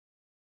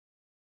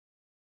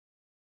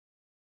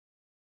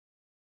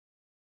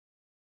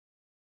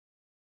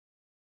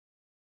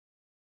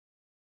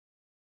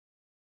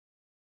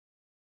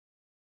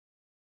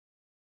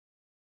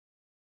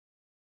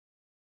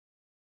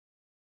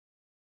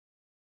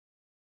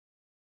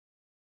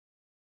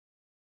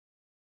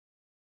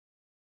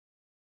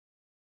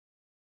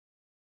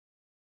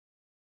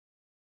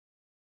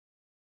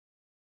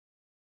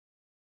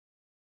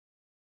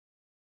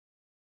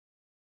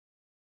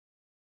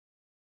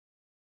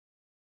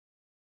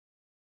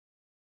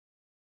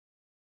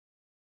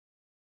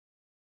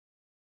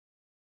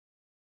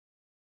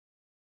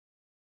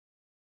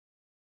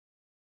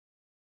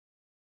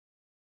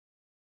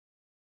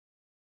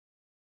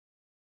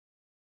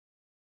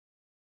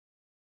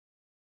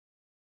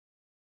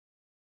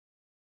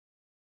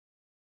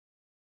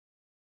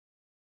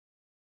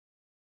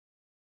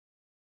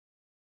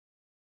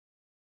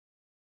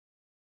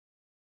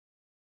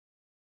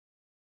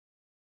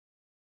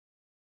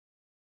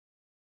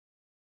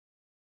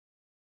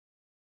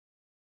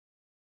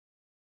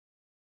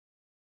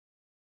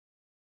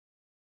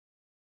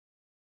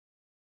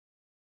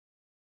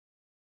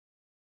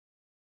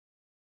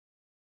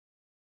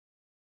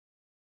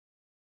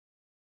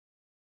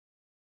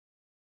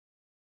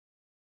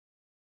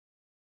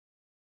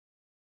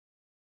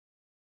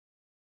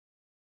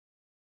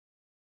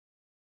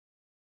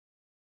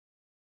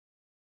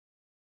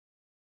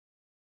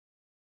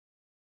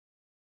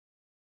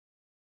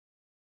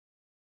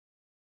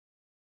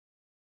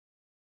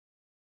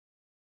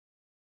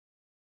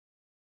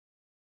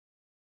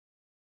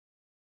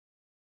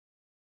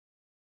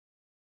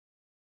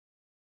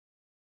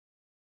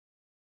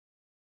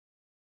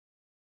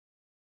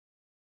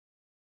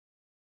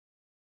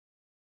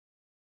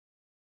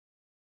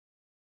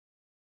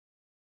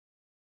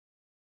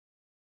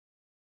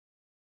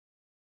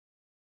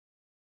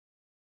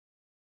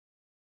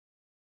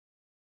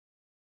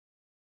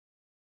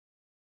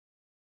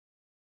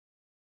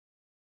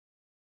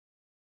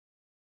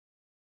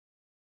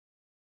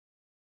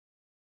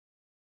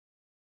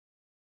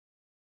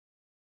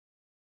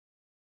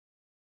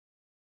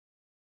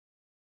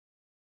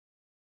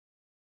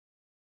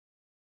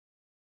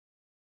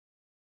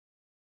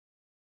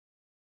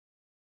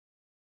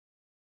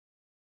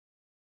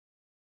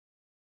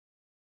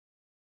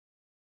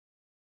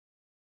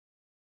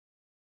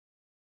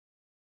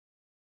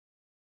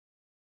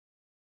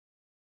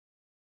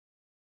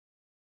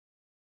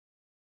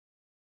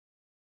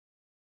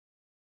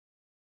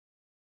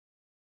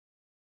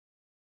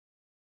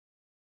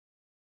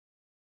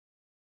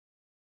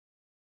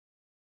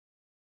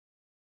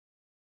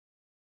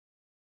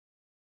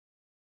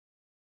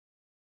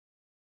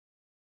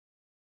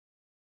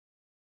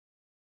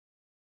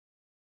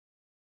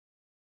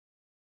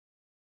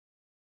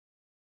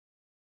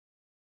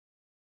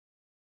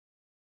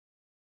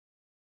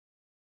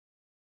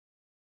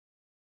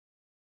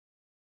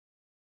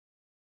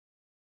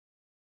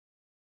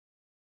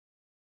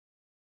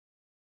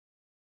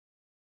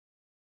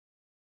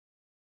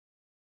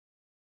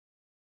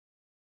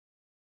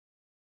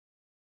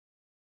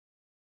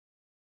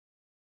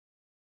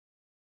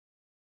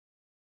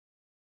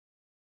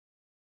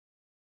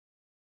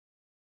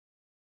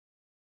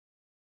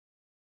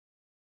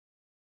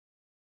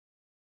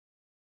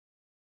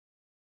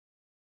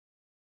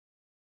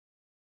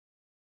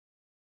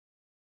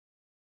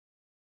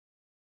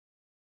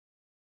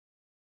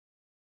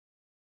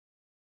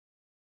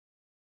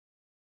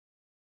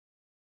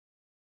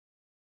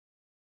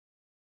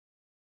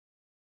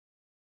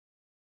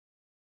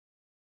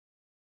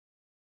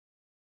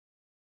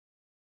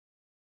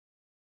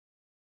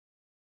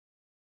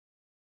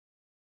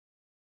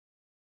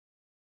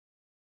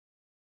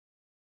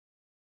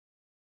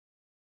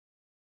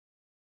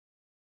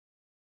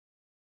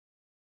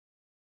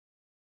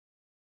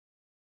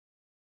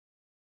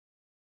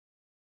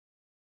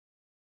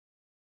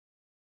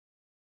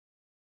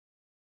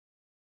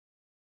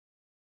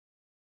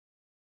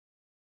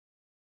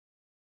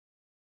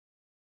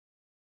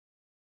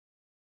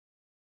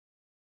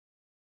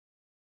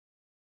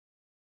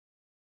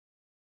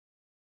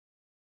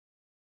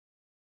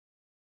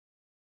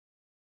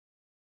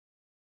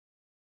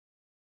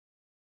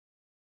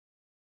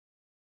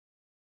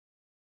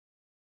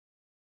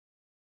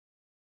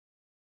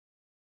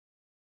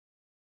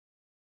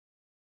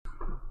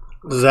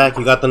Zach,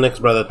 you got the Knicks,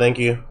 brother. Thank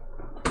you.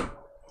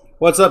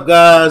 What's up,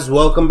 guys?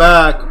 Welcome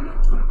back.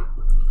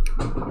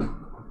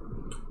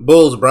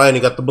 Bulls, Brian,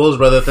 you got the Bulls,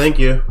 brother. Thank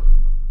you.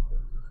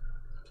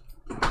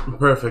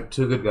 Perfect.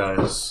 Two good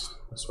guys.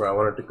 That's where I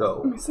wanted to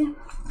go.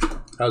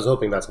 I was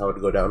hoping that's how it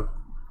would go down.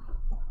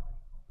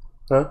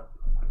 Huh?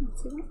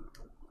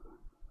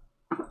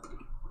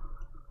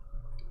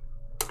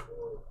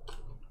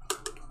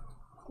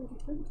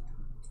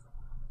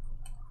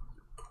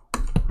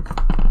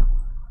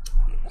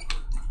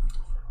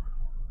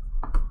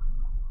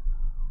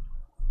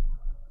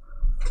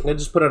 I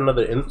just put out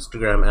another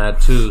Instagram ad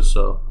too,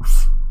 so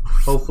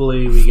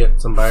hopefully we get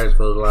some buyers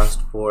for those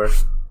last four.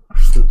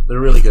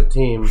 They're really good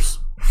teams.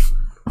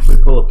 If we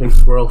pull a pink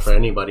swirl for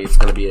anybody, it's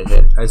going to be a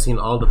hit. I've seen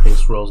all the pink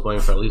swirls going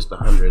for at least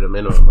 100, a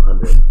minimum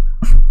 100.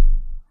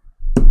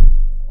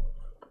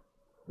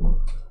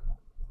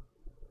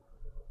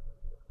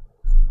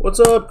 What's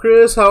up,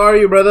 Chris? How are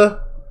you,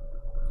 brother?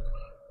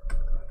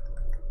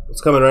 It's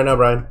coming right now,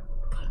 Brian.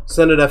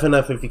 Send it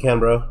FNF if you can,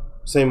 bro.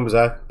 Same with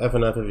Zach.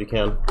 FNF if you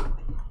can.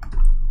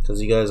 Because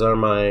you guys are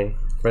my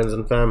friends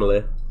and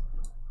family.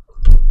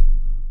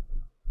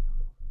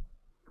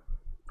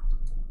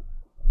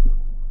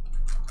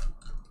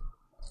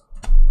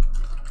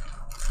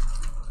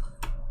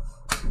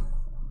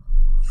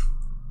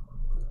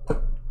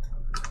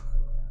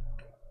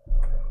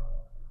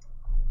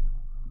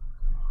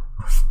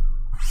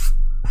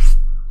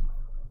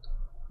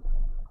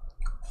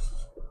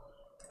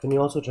 Can you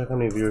also check how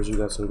many viewers you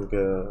got so we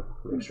can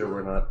make sure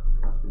we're not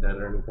dead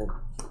or anything?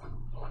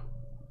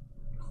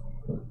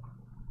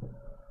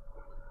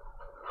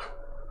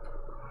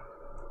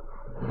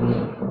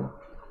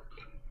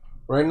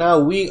 Right now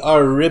we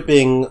are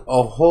ripping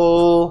a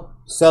whole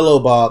cello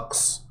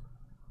box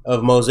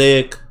of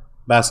Mosaic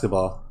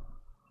basketball.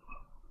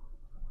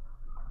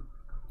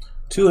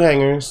 2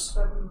 hangers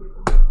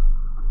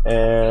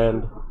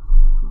and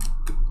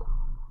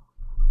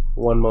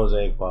 1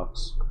 Mosaic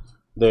box.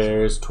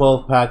 There's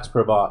 12 packs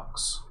per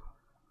box.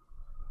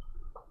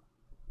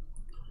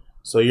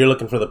 So you're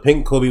looking for the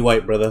pink Kobe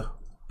White, brother.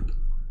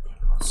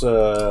 It's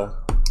a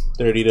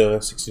 $30 to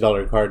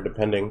 $60 card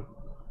depending.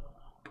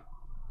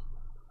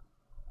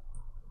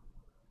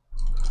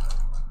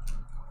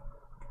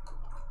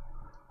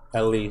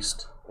 At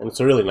least. And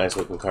it's a really nice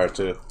looking card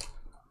too.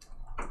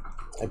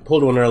 I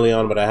pulled one early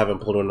on, but I haven't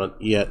pulled one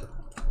yet.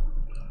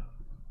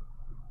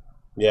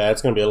 Yeah,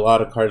 it's going to be a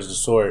lot of cards to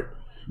sort.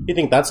 You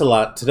think that's a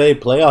lot? Today,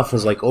 playoff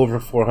is like over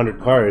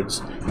 400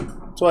 cards.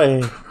 That's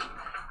why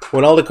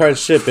when all the cards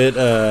ship,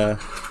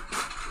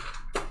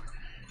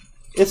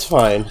 it's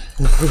fine.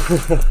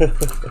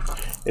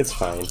 It's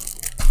fine.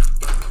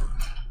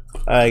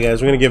 Alright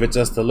guys, we're going to give it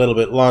just a little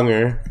bit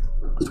longer.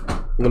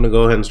 I'm going to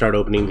go ahead and start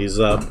opening these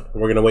up.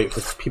 We're going to wait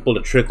for people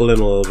to trickle in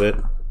a little bit.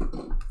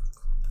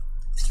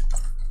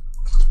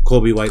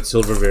 Kobe White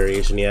silver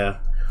variation, yeah.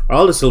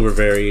 All the silver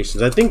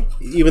variations. I think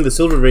even the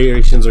silver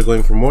variations are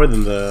going for more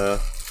than the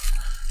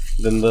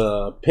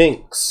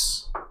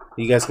pinks.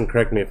 You guys can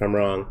correct me if I'm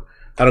wrong.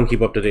 I don't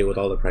keep up to date with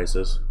all the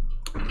prices.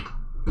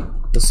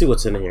 Let's see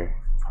what's in here.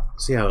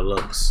 See how it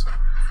looks.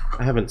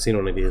 I haven't seen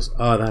one of these.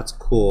 Oh, that's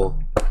cool.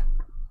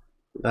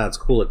 That's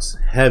cool. It's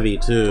heavy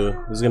too.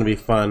 This is gonna be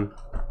fun.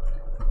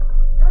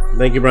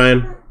 Thank you,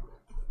 Brian.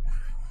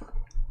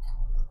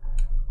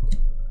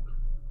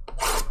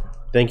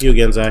 Thank you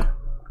again, Zach.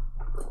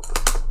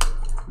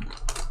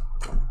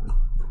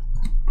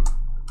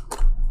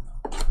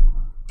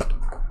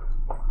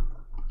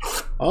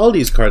 All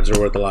these cards are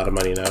worth a lot of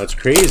money now. It's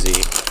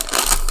crazy.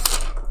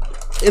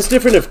 It's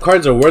different if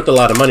cards are worth a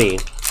lot of money,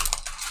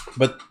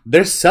 but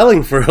they're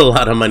selling for a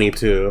lot of money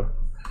too.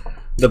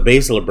 The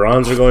base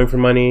LeBrons are going for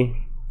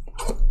money.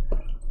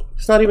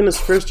 It's not even his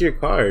first year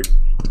card.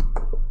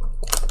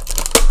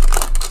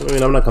 I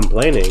mean, I'm not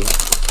complaining.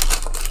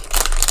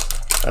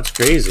 That's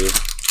crazy.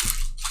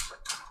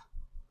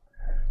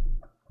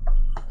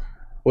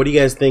 What do you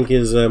guys think?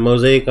 Is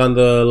Mosaic on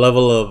the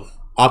level of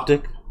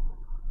Optic?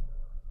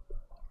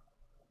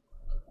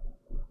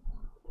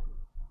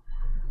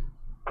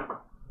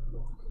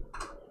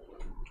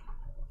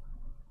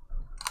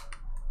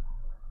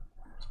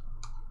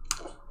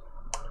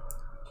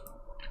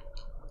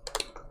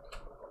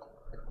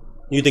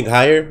 You think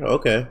higher?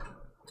 Okay.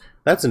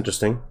 That's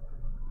interesting.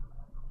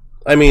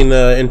 I mean,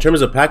 in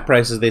terms of pack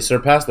prices, they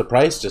surpassed the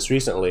price just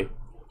recently.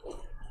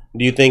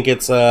 Do you think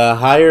it's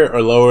higher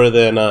or lower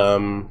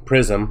than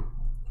Prism?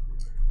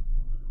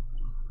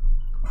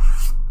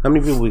 How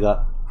many people we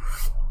got?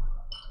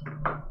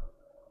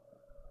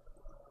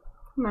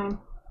 9.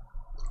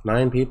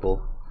 9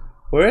 people.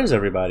 Where is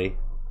everybody?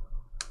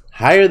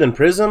 Higher than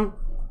Prism?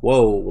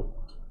 Whoa.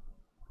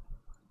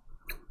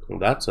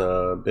 That's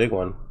a big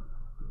one.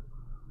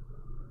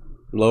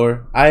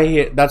 Lower?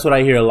 That's what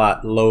I hear a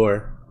lot.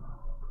 Lower.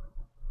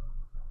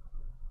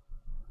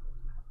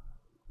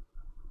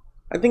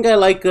 I think I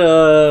like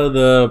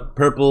the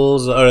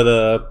purples or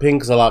the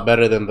pinks a lot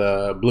better than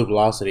the blue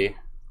velocity.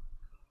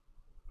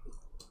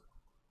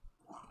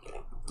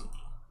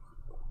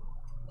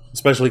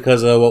 Especially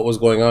because of what was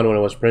going on when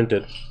it was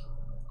printed.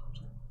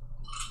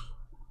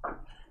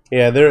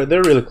 Yeah, they're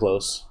really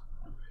close.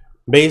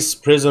 Base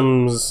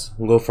prisms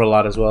go for a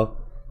lot as well.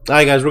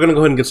 Alright guys, we're gonna go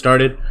ahead and get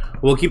started.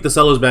 We'll keep the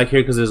cellos back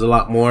here because there's a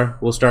lot more.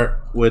 We'll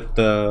start with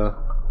the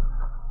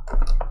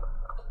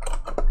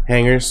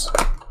hangers.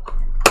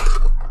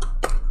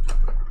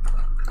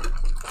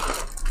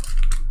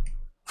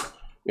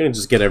 I'm gonna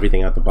just get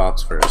everything out the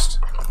box first.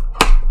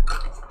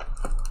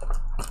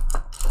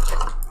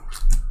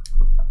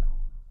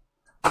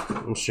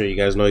 I'm sure you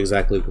guys know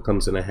exactly what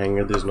comes in a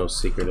hanger. There's no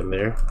secret in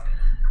there.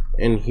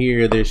 And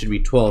here there should be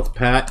 12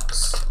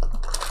 packs.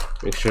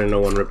 Make sure no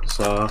one ripped us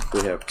off.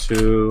 We have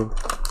 2,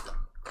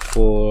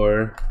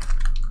 4,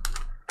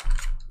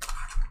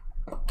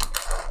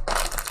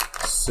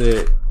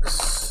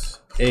 6,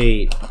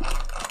 8,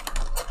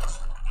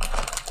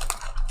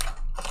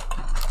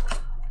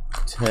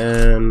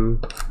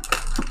 10,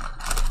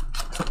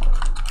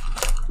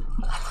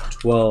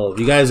 12.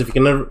 You guys,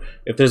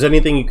 if there's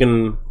anything you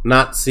can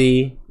not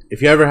see,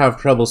 if you ever have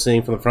trouble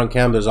seeing from the front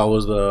cam, there's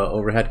always the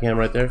overhead cam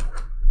right there.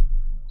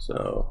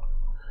 So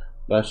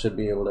that should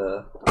be able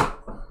to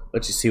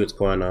let you see what's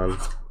going on.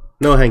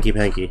 No hanky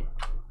panky.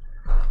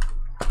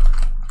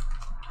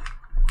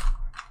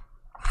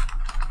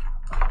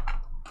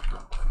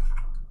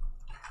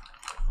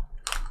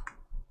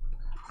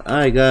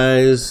 Alright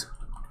guys,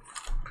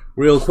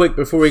 real quick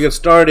before we get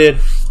started,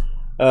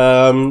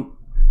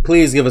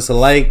 please give us a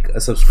like,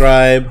 a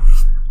subscribe,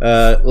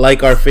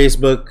 like our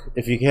Facebook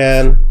if you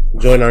can,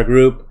 join our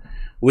group.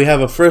 We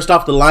have a first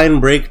off the line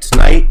break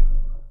tonight.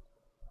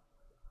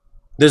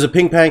 There's a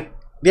pink pack.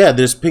 Yeah,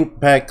 there's pink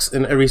packs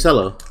in every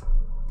cello,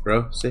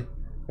 bro. See,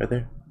 right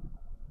there,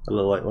 a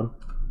little white one.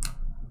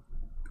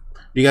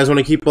 Do you guys want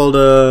to keep all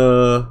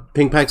the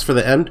pink packs for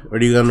the end, or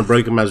are you gonna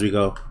break them as we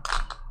go?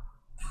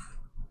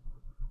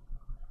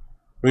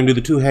 We're gonna do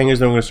the 2 hangers,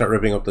 then we're gonna start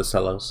ripping up the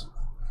cellos.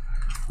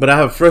 But I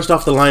have first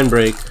off the line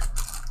break.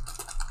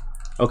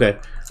 Okay,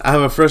 I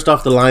have a first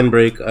off the line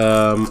break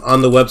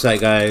on the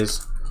website,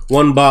 guys.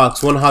 1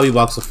 box, 1 hobby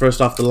box of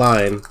first off the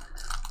line.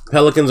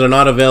 Pelicans are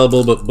not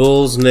available, but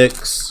Bulls,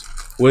 Knicks,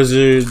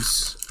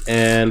 Wizards,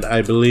 and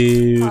I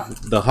believe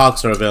the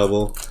Hawks are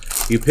available.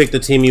 You pick the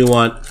team you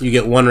want. You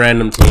get 1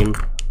 random team.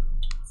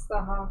 It's the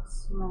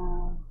Hawks,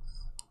 Mavs.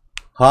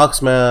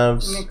 Hawks,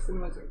 Mavs. Knicks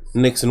and Wizards.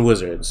 Knicks and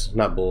Wizards,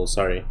 not Bulls.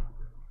 Sorry.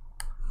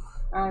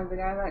 The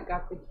guy that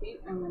got the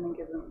heat, I'm gonna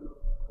give him.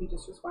 He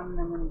just responded.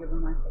 I'm gonna give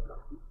him my pick.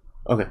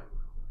 Okay.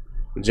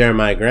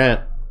 Jeremiah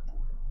Grant,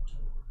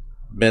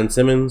 Ben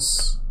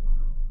Simmons,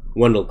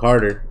 Wendell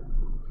Carter,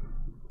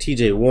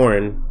 T.J.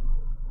 Warren,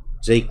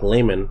 Jake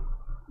Layman,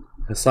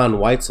 Hassan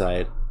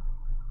Whiteside,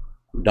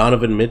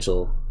 Donovan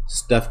Mitchell,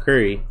 Steph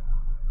Curry,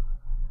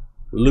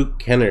 Luke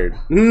Kennard.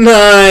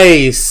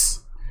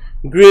 Nice!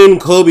 Green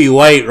Kobe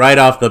White right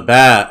off the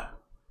bat.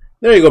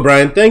 There you go,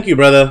 Brian. Thank you,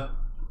 brother.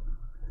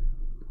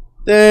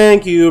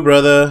 Thank you,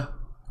 brother.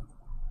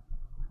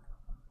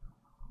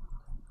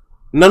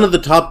 None of the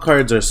top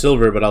cards are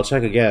silver, but I'll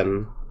check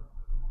again.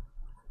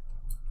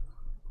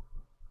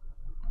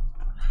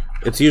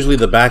 It's usually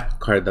the back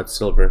card that's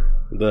silver.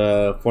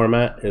 The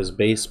format is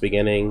base,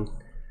 beginning,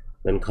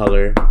 then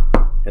color,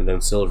 and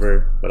then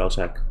silver, but I'll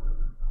check.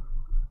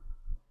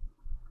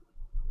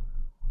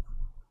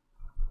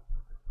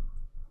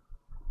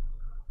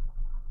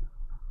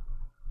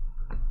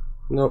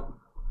 Nope.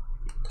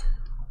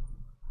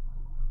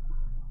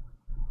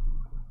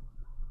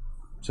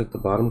 Check the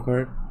bottom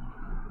card.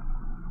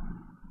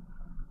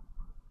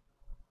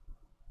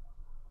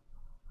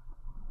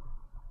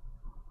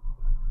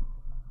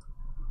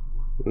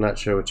 I'm not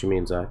sure what you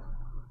mean, Zach.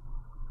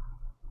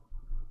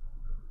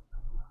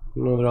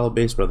 No, they're all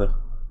base, brother.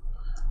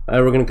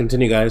 Alright, we're gonna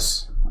continue,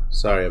 guys.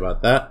 Sorry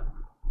about that.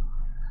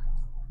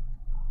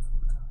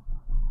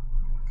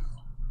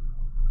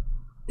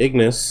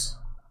 Ignis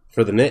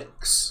for the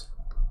Knicks.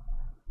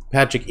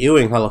 Patrick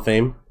Ewing, Hall of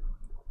Fame.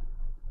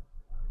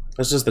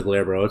 That's just the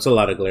glare, bro. It's a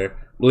lot of glare.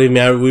 Believe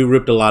me, we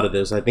ripped a lot of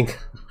this. I think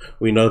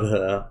we know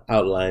the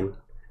outline.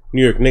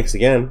 New York Knicks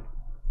again.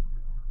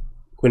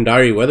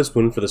 Quindary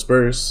Weatherspoon for the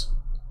Spurs.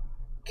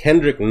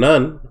 Kendrick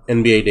Nunn,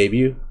 NBA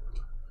debut.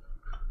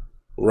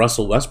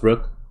 Russell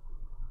Westbrook.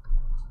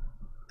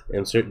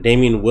 Insert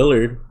Damian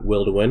Willard,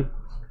 will to win.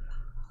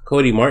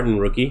 Cody Martin,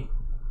 rookie.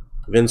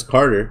 Vince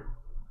Carter.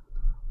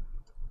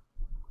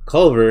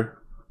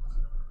 Culver.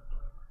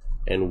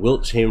 And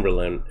Wilt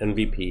Chamberlain,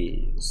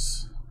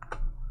 MVPs.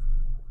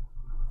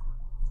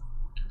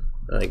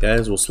 Alright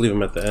guys, we'll sleeve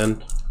them at the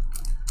end.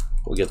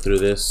 We'll get through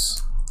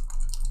this.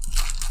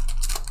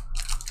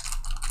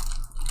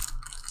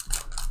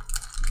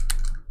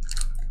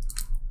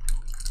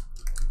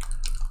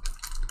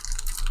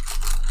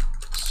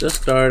 It's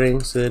just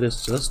starting, Sid,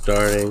 it's just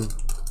starting.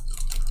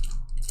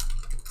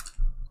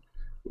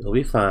 You'll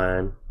be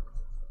fine.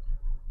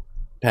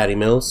 Patty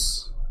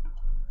Mills.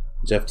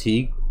 Jeff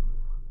Teague.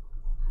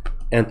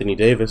 Anthony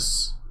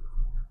Davis.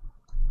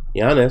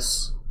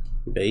 Giannis.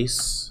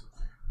 Base.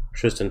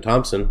 Tristan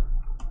Thompson,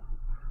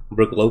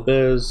 Brooke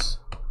Lopez,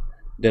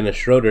 Dennis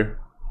Schroeder,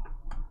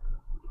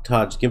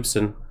 Taj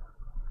Gibson,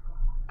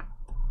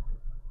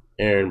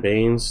 Aaron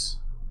Baines,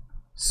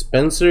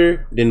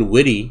 Spencer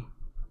Dinwiddie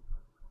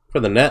for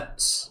the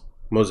Nets.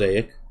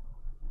 Mosaic.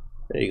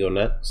 There you go,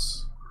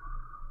 Nets.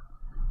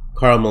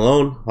 Karl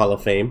Malone, Hall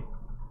of Fame.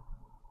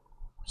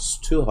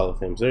 Just 2 Hall of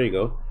Fames. There you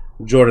go.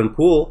 Jordan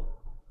Poole.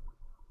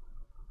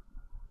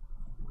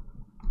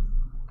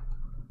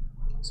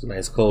 It's a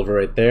nice Culver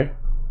right there.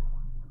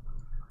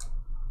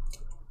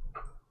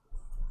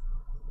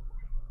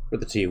 For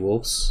the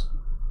T-Wolves.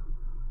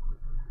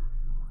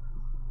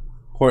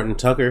 Horton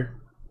Tucker.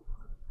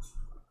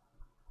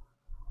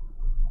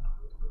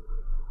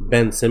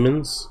 Ben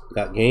Simmons.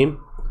 Got game.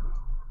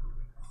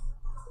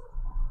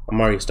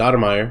 Amari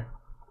Stoudemire.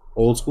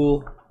 Old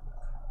School.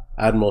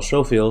 Admiral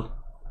Schofield.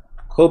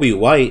 Kobe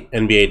White,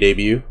 NBA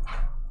debut.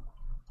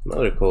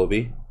 Another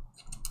Kobe.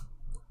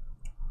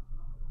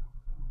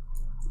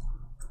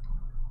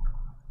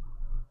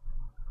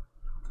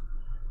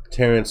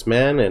 Terrence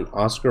Mann and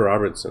Oscar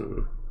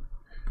Robertson.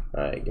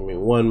 Alright, give me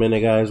 1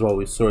 minute, guys, while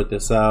we sort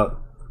this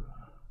out.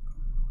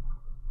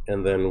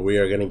 And then we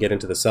are going to get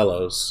into the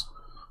cellos.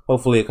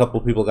 Hopefully a couple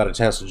people got a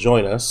chance to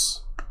join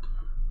us.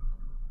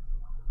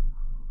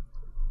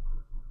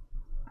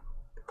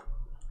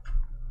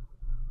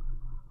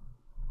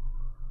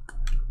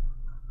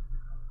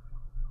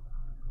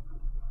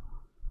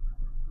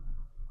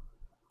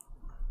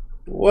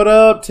 What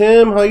up,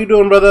 Tim? How you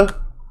doing, brother?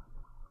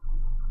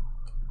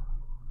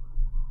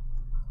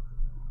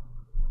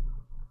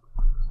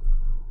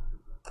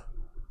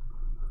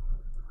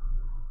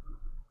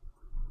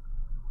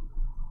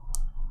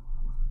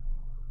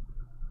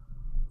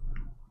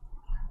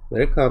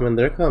 They're coming,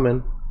 they're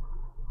coming.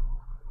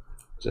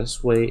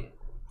 Just wait.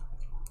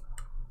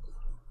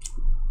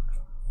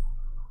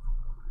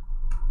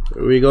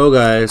 Here we go,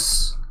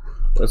 guys.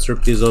 Let's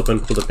rip these open,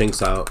 pull the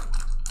pinks out.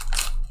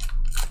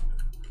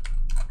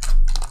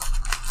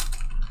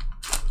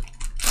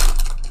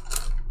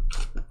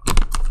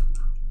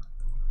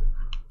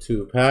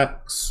 Two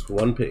packs,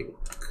 1 pink.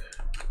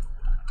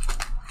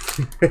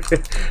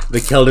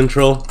 The Keldon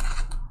troll.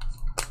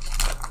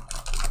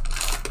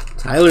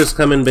 Tyler's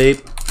coming,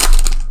 babe.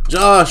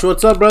 Josh,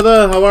 what's up,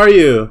 brother? How are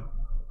you?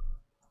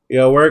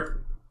 You at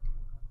work?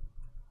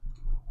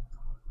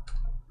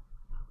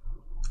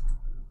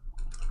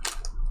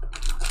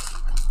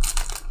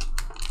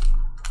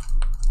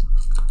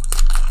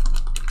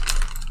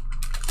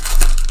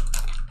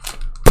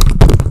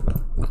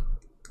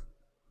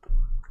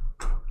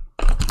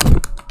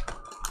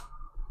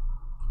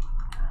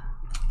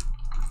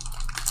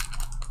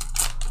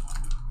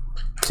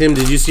 Tim,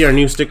 did you see our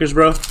new stickers,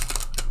 bro?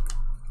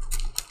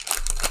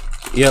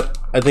 Yep,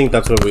 I think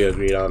that's what we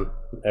agreed on.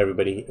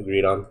 Everybody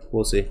agreed on.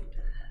 We'll see.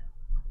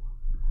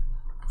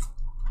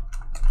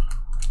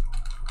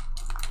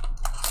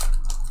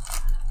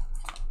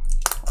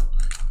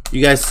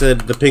 You guys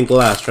said the pink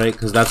last, right?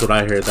 Because that's what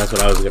I heard. That's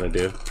what I was gonna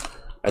do.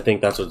 I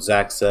think that's what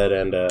Zach said.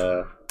 And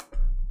oh,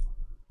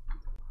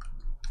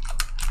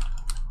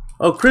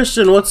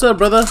 Christian, what's up,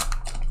 brother?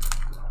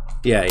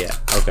 Yeah.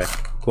 Okay,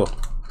 cool.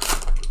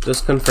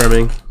 Just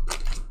confirming.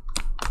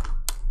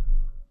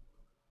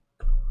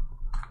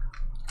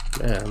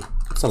 Man,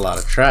 that's a lot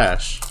of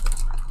trash.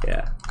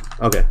 Yeah.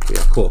 Okay.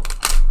 Yeah. Cool.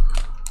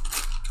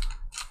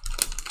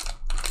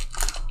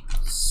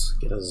 Let's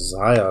get a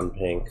Zion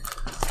pink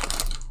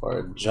or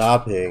a Ja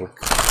pink.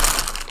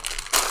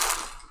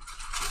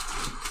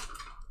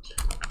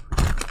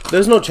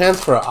 There's no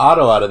chance for an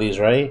auto out of these,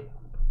 right?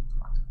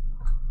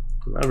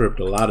 I've ripped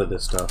a lot of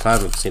this stuff. I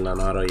haven't seen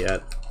an auto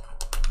yet.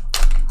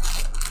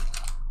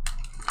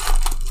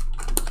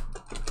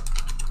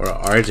 Or a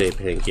RJ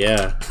pink,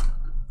 yeah.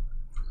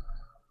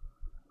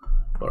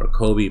 Or a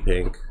Kobe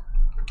pink.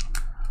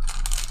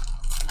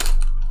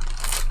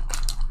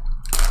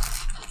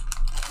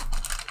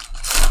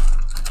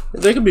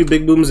 There could be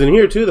big booms in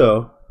here too,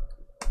 though.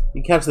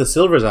 You catch the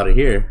silvers out of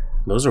here.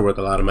 Those are worth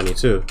a lot of money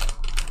too.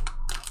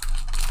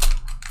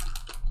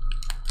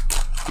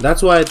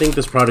 That's why I think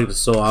this product is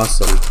so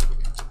awesome.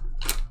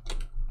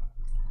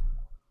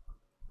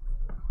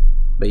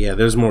 But yeah,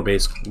 there's more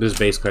base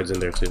cards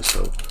in there too,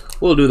 so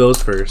we'll do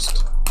those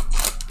first.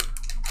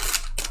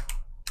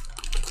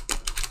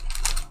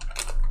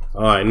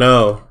 Oh, I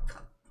know.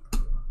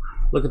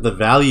 Look at the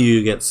value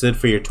you get, Sid,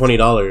 for your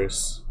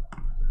 $20.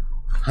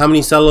 How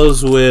many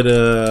cellos would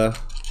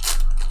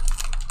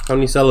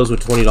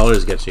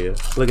 $20 get you?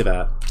 Look at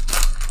that.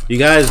 You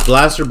guys,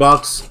 Blaster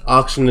Box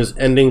auction is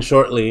ending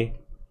shortly.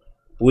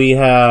 We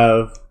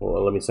have,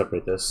 well, let me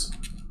separate this.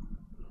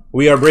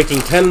 We are breaking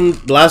 10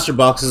 Blaster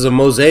Boxes of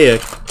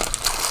Mosaic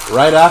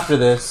right after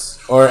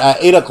this, or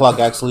at 8 o'clock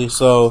actually,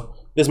 so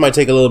this might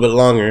take a little bit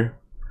longer.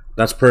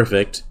 That's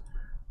perfect.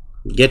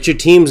 Get your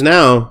teams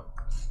now.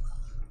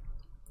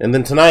 And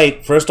then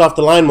tonight, first off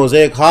the line,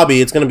 Mosaic Hobby.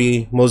 It's going to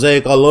be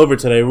Mosaic all over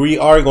today. We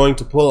are going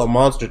to pull a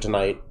monster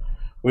tonight.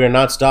 We are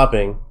not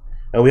stopping.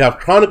 And we have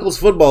Chronicles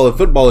Football, if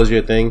football is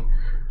your thing.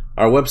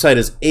 Our website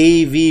is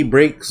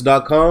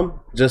avbreaks.com,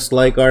 just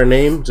like our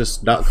name,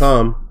 just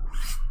 .com.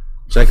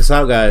 Check us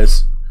out,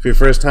 guys. If you're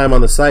first time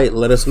on the site,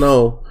 let us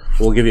know.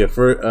 We'll give you a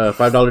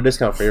 $5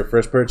 discount for your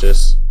first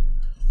purchase.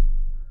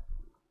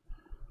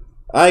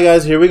 Alright,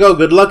 guys, here we go.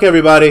 Good luck,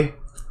 everybody.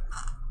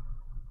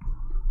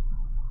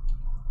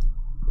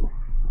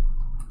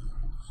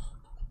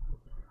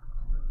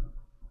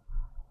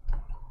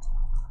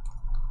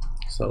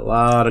 It's a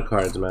lot of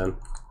cards, man.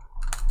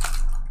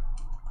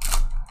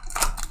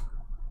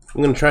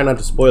 I'm gonna try not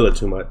to spoil it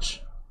too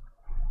much.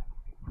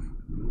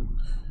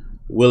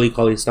 Willie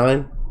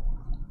Cauley-Stein,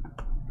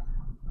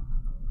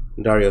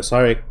 Dario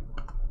Saric,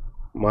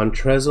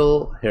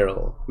 Montrezl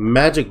Harrell,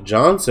 Magic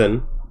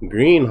Johnson,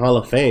 Green Hall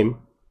of Fame.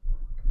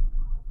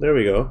 There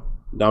we go.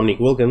 Dominique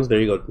Wilkins, there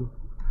you go.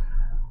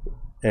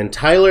 And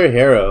Tyler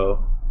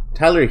Hero,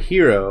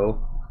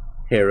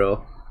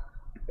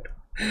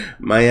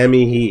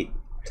 Miami Heat,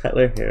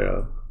 Tyler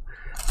Hero.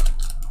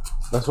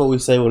 That's what we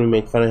say when we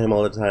make fun of him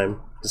all the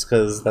time, just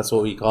because that's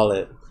what we call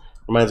it.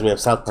 Reminds me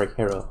of South Park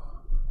Hero.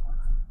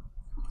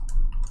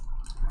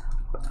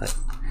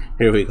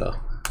 Here we go.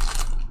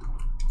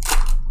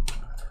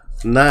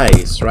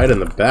 Nice, right in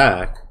the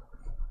back.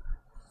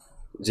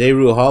 J.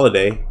 Rue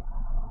Holiday,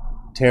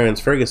 Terrence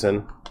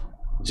Ferguson,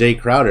 Jay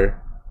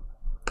Crowder,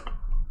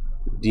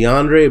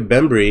 DeAndre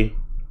Bembry.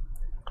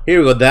 Here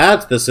we go.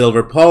 That's the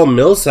silver. Paul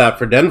Millsap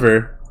for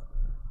Denver.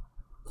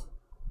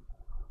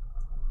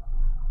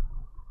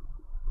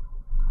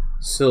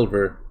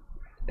 Silver.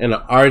 And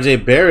an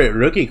RJ Barrett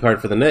rookie card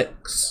for the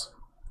Knicks.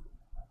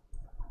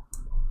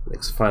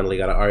 Knicks finally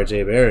got an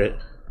RJ Barrett.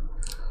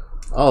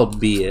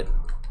 Albeit.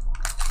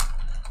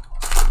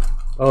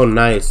 Oh,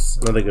 nice.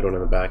 Another good one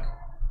in the back.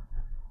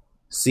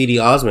 C.D.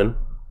 Osman.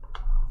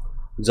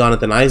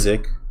 Jonathan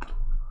Isaac.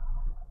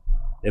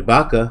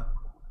 Ibaka.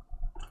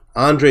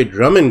 Andre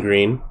Drummond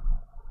green.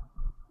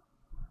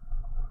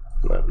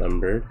 Not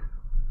numbered.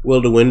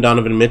 Will to win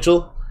Donovan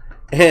Mitchell.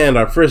 And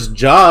our first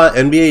Ja,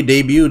 NBA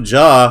debut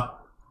Ja.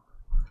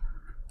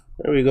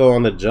 There we go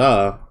on the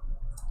Ja.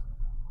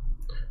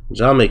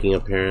 Ja making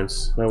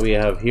appearance. Now we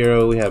have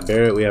Hero, we have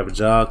Barrett, we have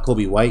Ja.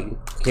 Kobe White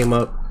came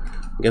up.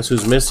 Guess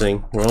who's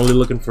missing? We're only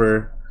looking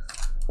for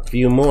a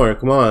few more.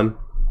 Come on.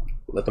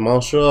 Let them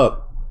all show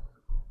up.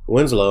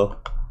 Winslow.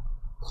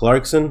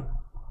 Clarkson.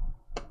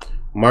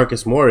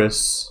 Marcus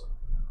Morris.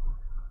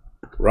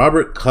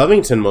 Robert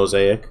Covington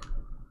Mosaic.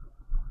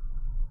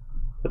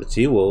 For the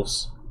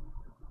T-Wolves.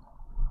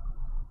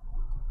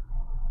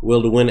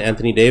 Will to win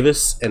Anthony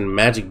Davis and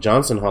Magic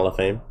Johnson Hall of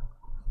Fame.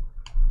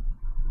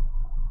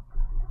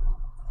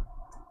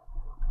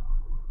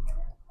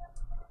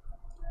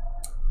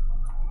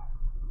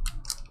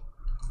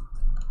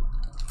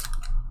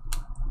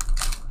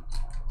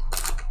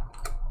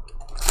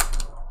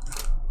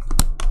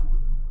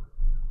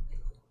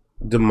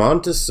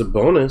 Domantas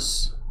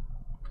Sabonis,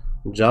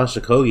 Josh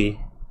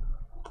Okogie,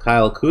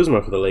 Kyle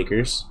Kuzma for the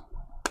Lakers,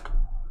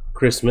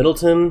 Chris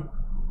Middleton,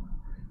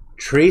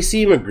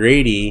 Tracy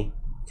McGrady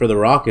for the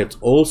Rockets,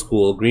 old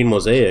school green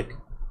mosaic,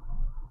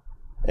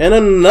 and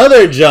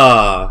another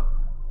Ja.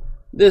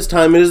 This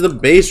time it is the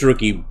base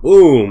rookie.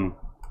 Boom.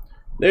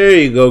 There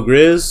you go,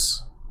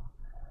 Grizz.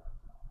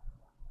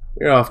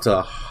 You're off to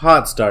a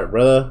hot start,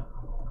 brother.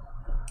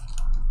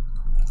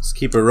 Let's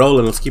keep it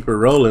rolling. Let's keep it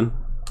rolling.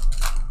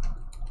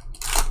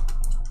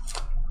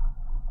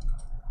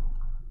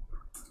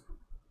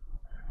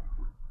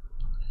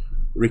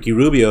 Ricky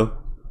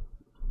Rubio,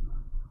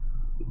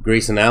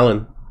 Grayson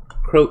Allen,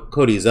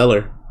 Cody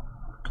Zeller.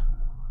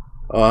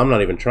 Oh, I'm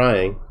not even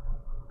trying.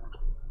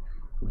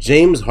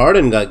 James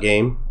Harden got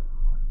game.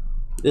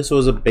 This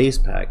was a base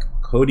pack.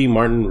 Cody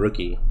Martin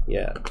rookie.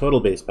 Yeah, total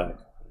base pack.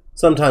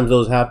 Sometimes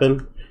those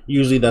happen.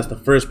 Usually that's the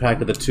first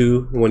pack of the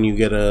two when you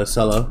get a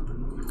cello.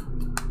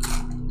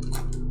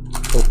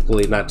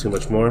 Hopefully not too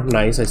much more.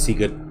 Nice, I see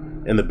good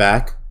in the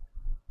back.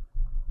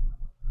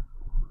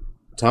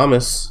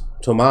 Tomas,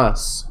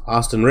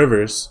 Austin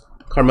Rivers,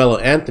 Carmelo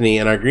Anthony,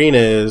 and our green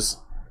is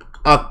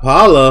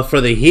Okpala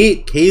for the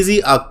Heat. KZ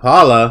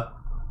Okpala.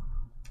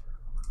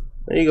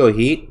 There you go,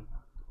 Heat.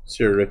 It's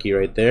your rookie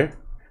right there.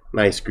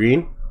 Nice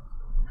green.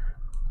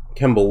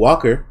 Kemba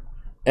Walker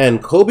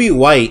and Kobe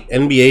White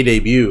NBA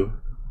debut.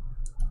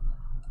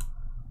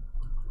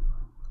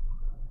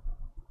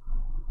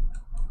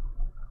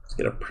 Let's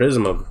get a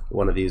prism of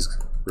one of these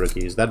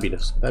rookies.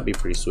 That'd be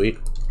pretty sweet.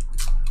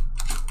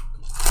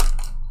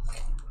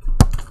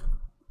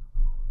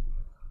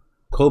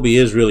 Kobe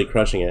is really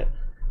crushing it.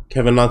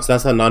 Kevin Knox,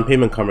 that's a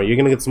non-payment comer. You're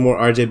going to get some more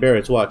RJ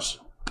Barretts. Watch.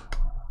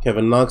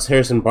 Kevin Knox,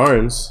 Harrison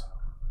Barnes,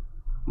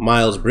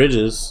 Miles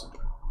Bridges.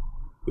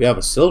 We have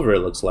a silver, it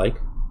looks like.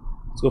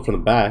 Let's go from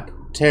the back.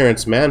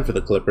 Terrence Mann for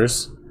the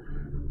Clippers.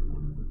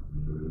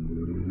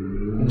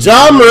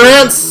 Ja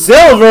Morant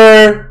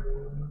silver.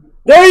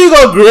 There you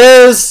go,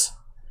 Grizz.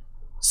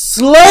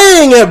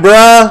 Slaying it,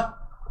 bruh.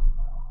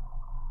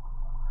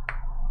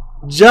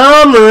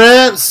 Ja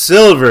Morant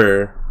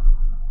silver.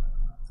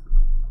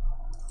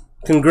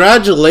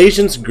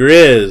 Congratulations,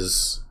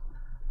 Grizz.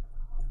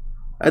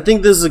 I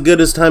think this is as good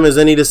as time as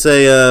any to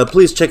say,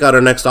 please check out our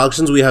next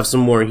auctions. We have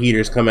some more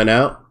heaters coming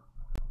out.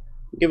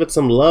 Give it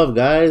some love,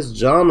 guys.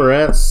 Ja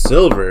Morant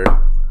silver.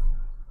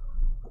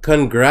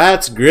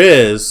 Congrats,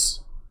 Grizz.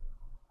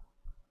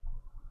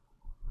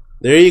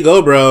 There you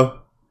go,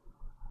 bro.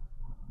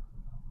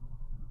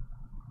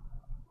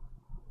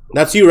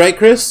 That's you, right,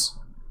 Chris?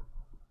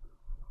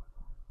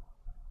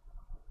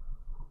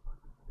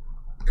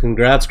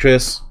 Congrats,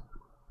 Chris.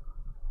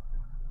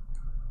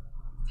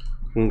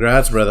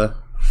 Congrats, brother.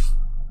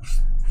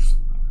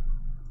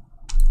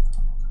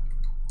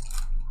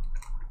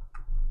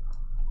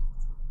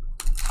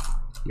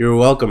 You're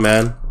welcome,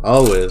 man.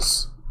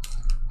 Always.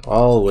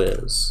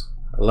 Always.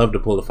 I love to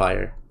pull the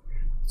fire.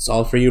 It's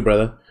all for you,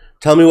 brother.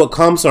 Tell me what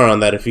comps are on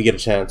that if you get a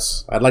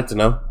chance. I'd like to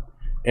know.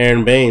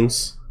 Aaron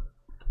Baines.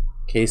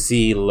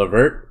 KC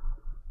Levert.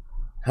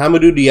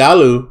 Hamidou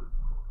Diallo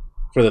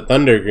for the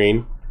Thunder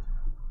green.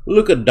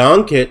 Luka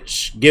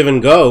Doncic, give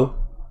and go.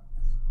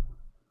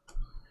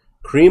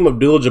 Kareem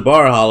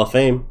Abdul-Jabbar, Hall of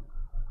Fame.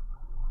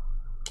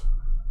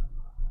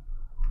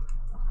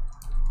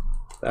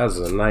 That was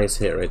a nice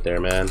hit right there,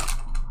 man.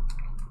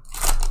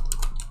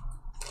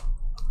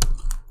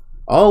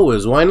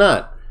 Always, why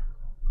not?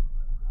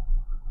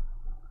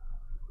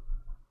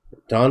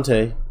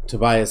 Dante,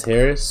 Tobias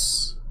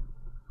Harris,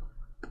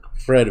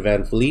 Fred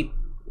VanVleet,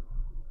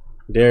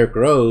 Derrick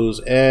Rose,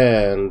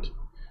 and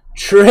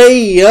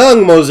Trae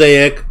Young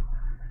Mosaic.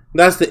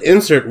 That's the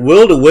insert.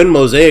 Will to win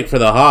Mosaic for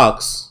the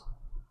Hawks.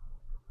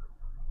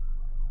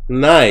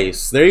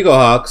 Nice. There you go,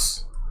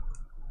 Hawks.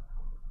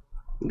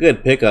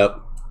 Good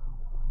pickup.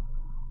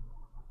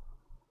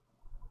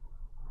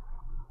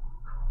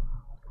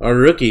 Our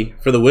rookie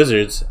for the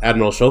Wizards,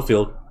 Admiral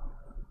Schofield.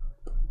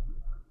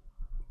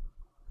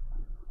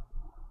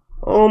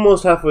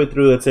 Almost halfway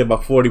through, I'd say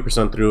about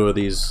 40% through of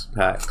these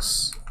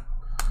packs.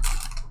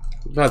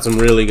 We've had some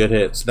really good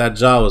hits. That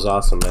jaw was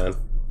awesome, man.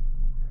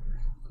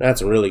 That's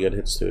some really good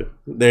hits, too.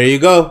 There you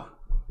go.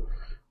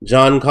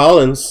 John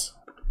Collins,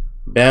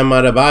 Bam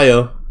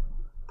Adebayo,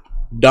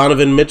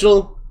 Donovan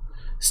Mitchell,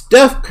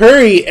 Steph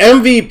Curry,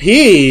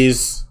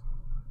 MVPs.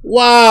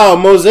 Wow,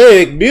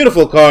 Mosaic,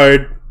 beautiful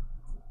card.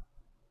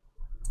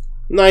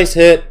 Nice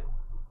hit.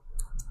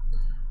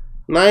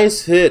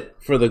 Nice hit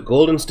for the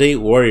Golden State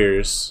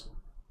Warriors.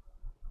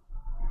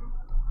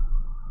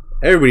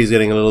 Everybody's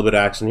getting a little bit of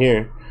action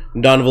here.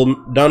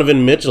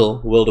 Donovan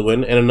Mitchell will to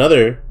win, and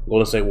another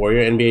Golden State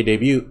Warrior NBA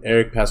debut,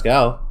 Eric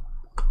Pascal.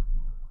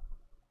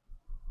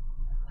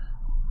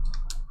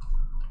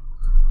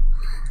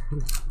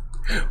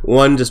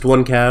 Just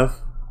one Cav.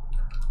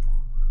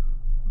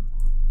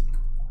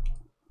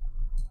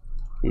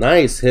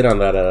 Nice hit on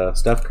that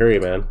Steph Curry,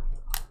 man.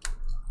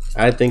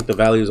 I think the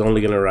value is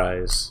only gonna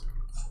rise.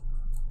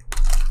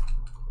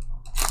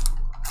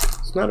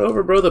 It's not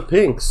over, bro. The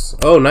pinks.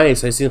 Oh,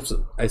 nice. I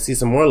see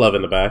some more love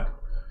in the back.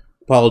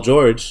 Paul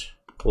George,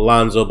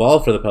 Lonzo Ball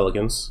for the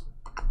Pelicans,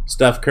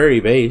 Steph Curry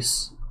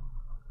base,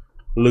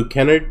 Luke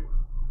Kennard,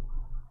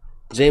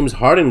 James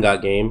Harden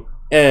got game,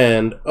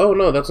 and oh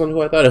no, that's not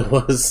who I thought it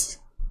was.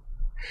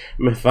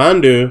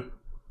 Mfiondu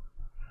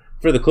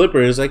for the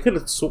Clippers. I could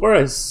have swore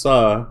I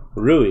saw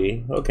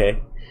Rui.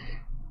 Okay,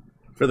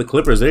 for the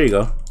Clippers. There you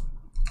go.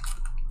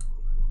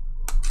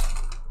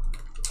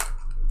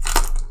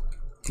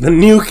 The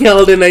new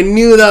Keldon. I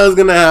knew that was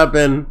gonna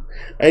happen.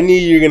 I knew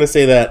you were gonna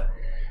say that.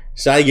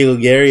 Shai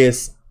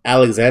Gilgeous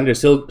Alexander,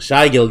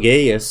 Shai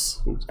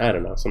Gilgeous, I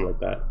don't know, something like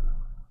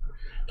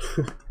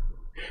that.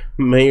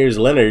 Meyers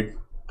Leonard,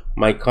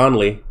 Mike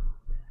Conley,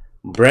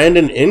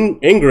 Brandon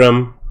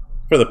Ingram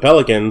for the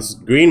Pelicans,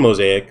 green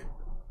Mosaic,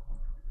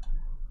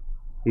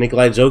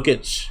 Nikolai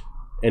Jokic,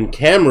 and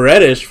Cam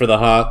Reddish for the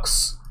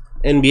Hawks,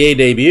 NBA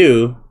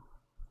debut.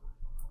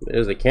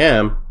 There's a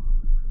Cam.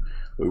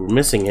 We were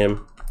missing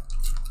him.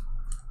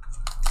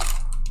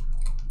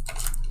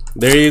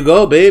 There you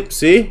go, babe.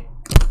 See?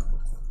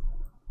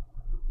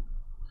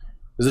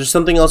 Is there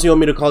something else you want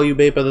me to call you,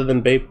 babe, other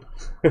than babe?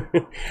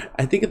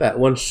 I think of that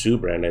one shoe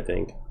brand, I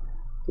think.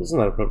 This is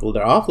not a purple.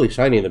 They're awfully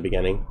shiny in the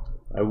beginning.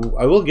 I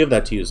will give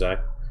that to you, Zach.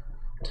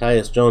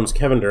 Tyus Jones,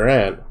 Kevin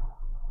Durant,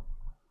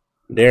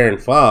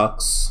 Darren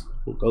Fox,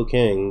 go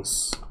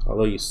Kings,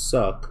 although you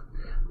suck.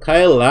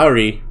 Kyle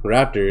Lowry,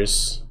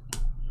 Raptors,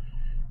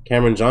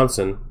 Cameron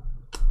Johnson.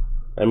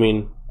 I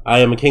mean, I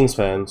am a Kings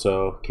fan,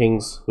 so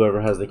Kings,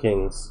 whoever has the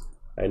Kings,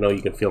 I know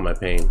you can feel my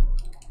pain.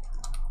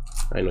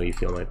 I know you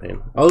feel my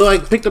pain. Although I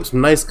picked up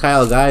some nice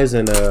Kyle guys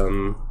and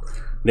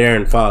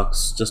Darren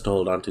Fox just to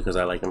hold on to because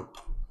I like him.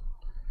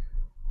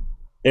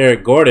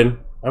 Eric Gordon.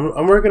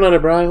 I'm working on it,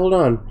 bro. Hold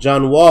on.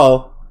 John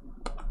Wall.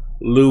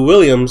 Lou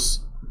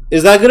Williams.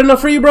 Is that good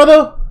enough for you,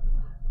 brother?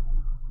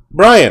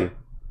 Brian.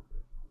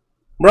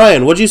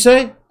 Brian, what'd you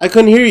say? I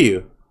couldn't hear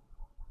you.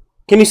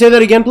 Can you say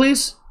that again,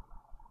 please?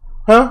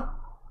 Huh?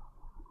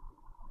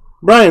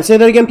 Brian, say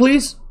that again,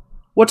 please.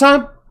 What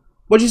time?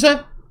 What'd you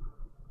say?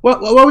 What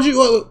would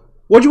you...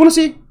 What'd you want to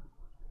see?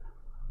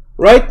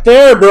 Right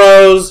there,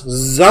 bros.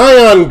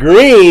 Zion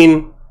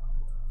Green.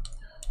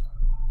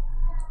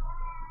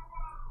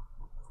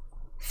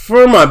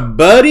 For my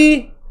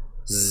buddy,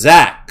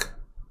 Zach.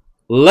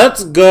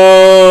 Let's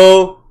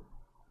go.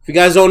 If you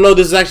guys don't know,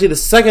 this is actually the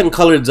second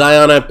colored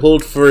Zion I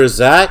pulled for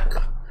Zach.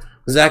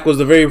 Zach was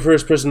the very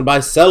first person to buy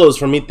Cellos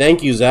from me.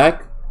 Thank you,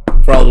 Zach,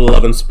 for all the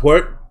love and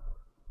support.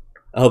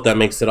 I hope that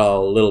makes it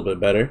all a little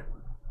bit better.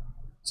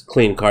 It's a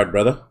clean card,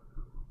 brother.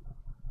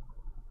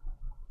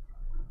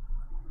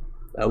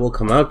 that will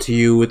come out to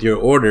you with your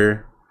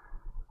order.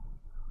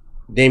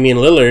 Damian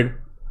Lillard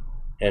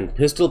and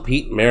Pistol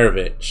Pete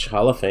Maravich,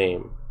 Hall of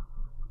Fame.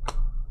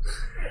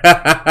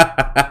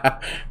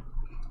 I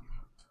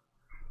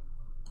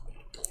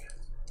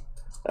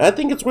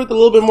think it's worth a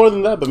little bit more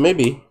than that, but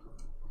maybe.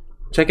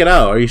 Check it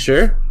out. Are you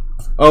sure?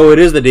 Oh, it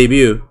is the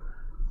debut.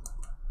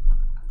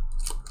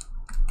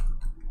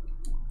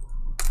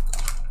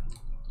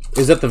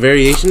 Is that the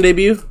variation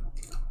debut?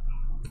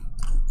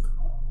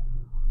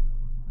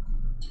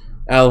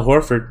 Al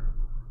Horford,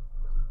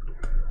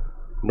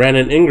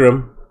 Brandon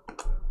Ingram,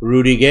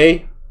 Rudy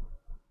Gay,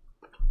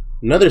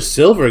 another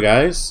silver,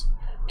 guys.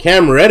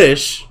 Cam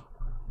Reddish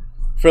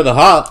for the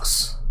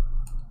Hawks.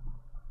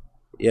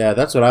 Yeah,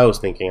 that's what I was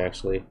thinking,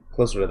 actually.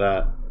 Closer to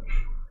that.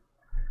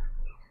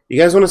 You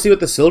guys want to see what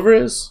the silver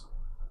is?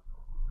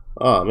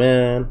 Oh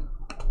man.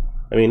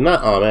 I mean,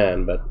 not oh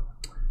man, but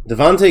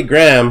Devontae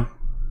Graham.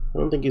 I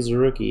don't think he's a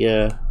rookie.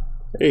 Yeah,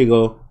 there you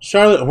go.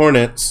 Charlotte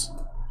Hornets.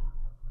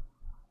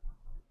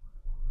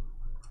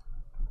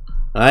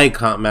 Alright,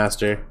 Comp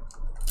Master.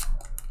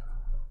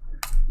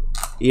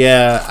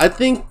 Yeah, I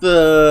think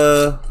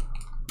the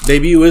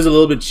debut is a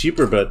little bit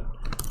cheaper, but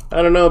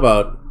I don't know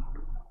about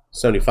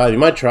 75. You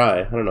might try.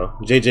 I don't know.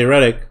 JJ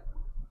Redick,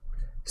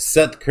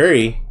 Seth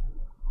Curry,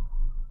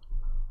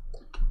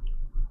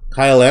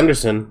 Kyle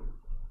Anderson.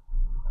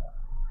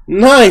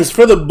 Nice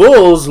for the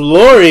Bulls,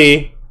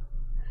 Laurie.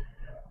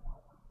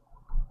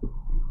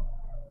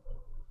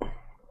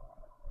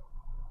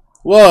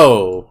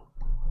 Whoa.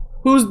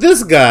 Who's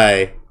this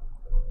guy?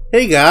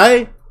 Hey,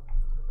 guy.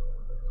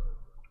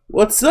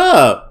 What's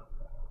up?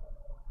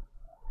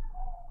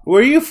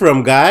 Where are you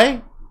from,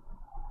 guy?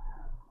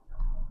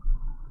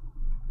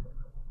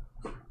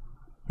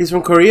 He's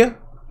from Korea?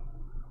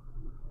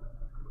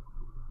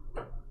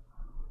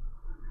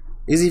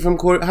 Is he from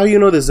Korea? How do you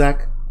know this,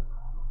 Zach?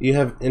 You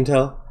have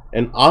intel?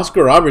 And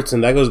Oscar Robertson,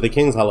 that goes to the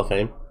Kings Hall of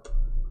Fame.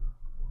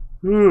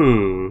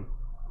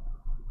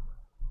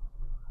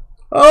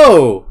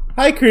 Oh,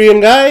 hi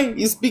Korean guy.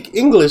 You speak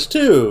English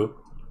too.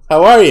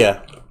 How are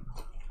ya?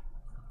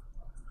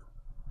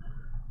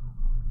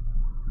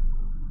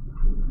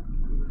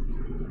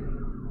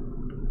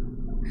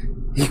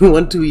 You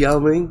want to Yao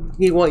Ming?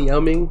 You want Yao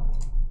Ming?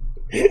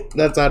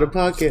 That's out of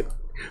pocket,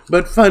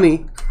 but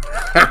funny.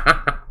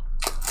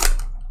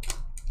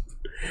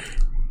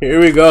 Here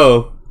we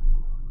go.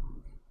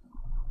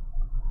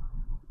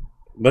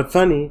 But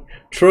funny.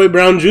 Troy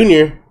Brown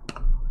Jr.,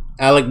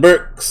 Alec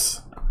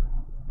Burks,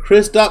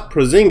 Kristaps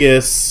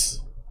Porzingis,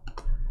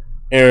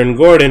 Aaron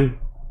Gordon,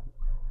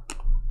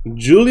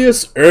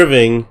 Julius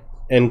Erving,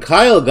 and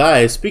Kyle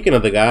Guy. Speaking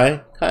of the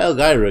guy, Kyle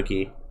Guy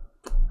rookie.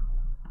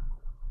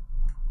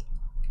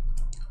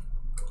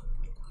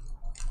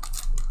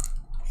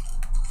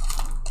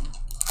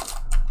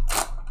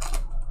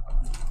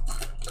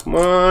 Come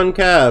on,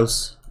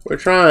 Cavs. We're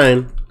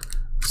trying.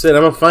 Sid,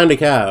 I'm gonna find a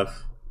Cav.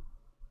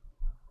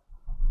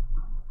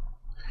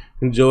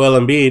 Joel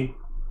Embiid.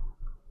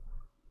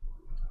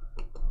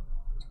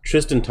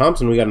 Tristan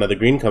Thompson, we got another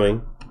green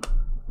coming.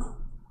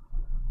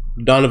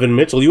 Donovan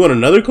Mitchell, you want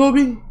another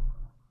Kobe?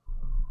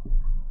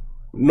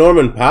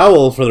 Norman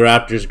Powell for the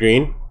Raptors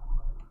green.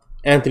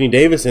 Anthony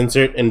Davis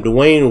insert, and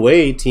Dwayne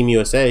Wade, Team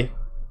USA.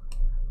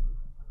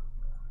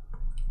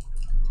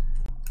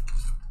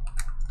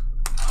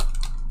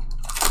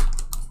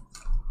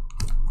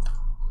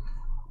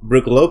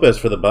 Brook Lopez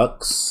for the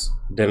Bucks.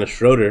 Dennis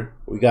Schroeder.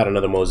 We got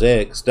another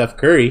Mosaic. Steph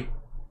Curry.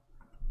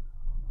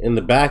 In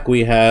the back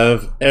we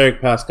have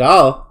Eric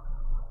Pascal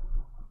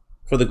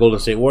for the Golden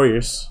State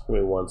Warriors.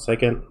 Wait 1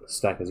 second. The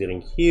stack is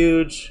getting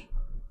huge.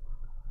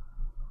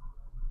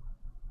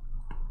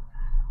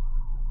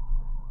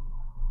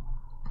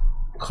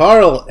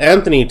 Karl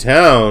Anthony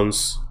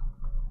Towns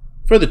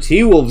for the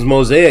T-Wolves.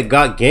 Mosaic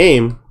got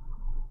game.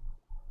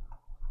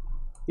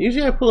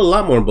 Usually I pull a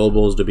lot more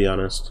Bobos, to be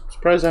honest.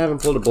 Surprised I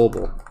haven't pulled a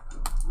Bobo.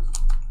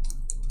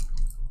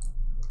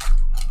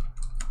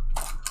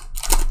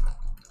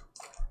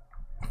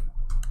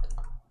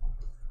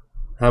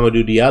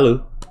 Hamidou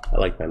Diallo, I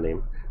like that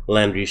name.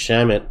 Landry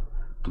Shamet.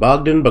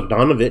 Bogdan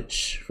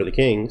Bogdanovic for the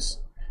Kings.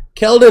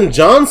 Keldon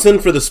Johnson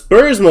for the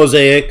Spurs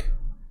Mosaic.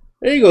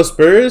 There you go,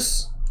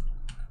 Spurs.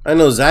 I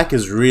know Zach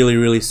is really,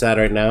 really sad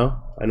right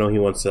now. I know he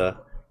wants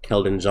a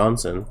Keldon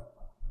Johnson.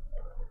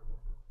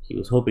 He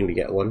was hoping to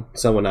get one.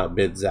 Someone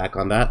outbid Zach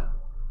on that.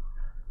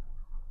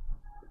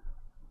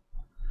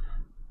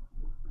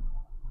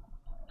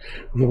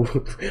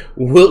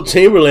 Wilt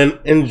Chamberlain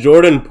and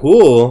Jordan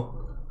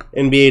Poole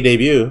NBA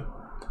debut.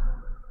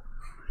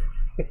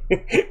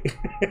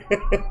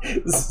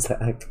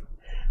 Zach.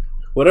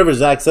 Whatever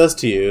Zach says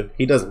to you,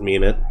 he doesn't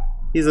mean it.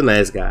 He's a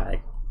nice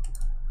guy.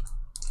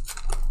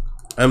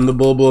 I'm the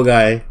Bobo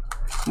guy.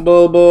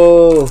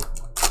 Bobo.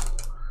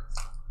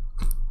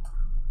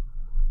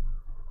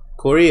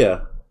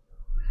 Korea.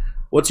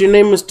 What's your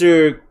name,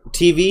 Mr.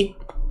 TV?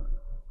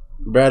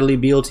 Bradley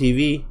Beal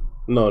TV?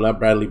 No, not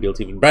Bradley Beal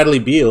TV. Bradley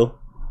Beal.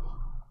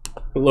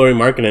 Lauri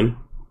Markkanen.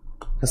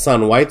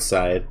 Hassan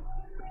Whiteside.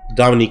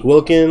 Dominique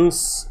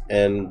Wilkins.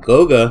 And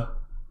Goga.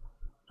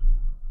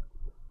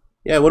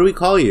 Yeah, what do we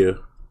call you?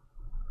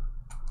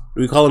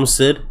 Do we call him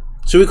Sid?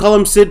 Should we call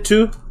him Sid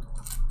too?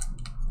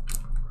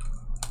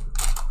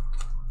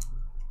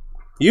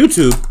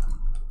 YouTube?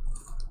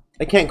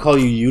 I can't call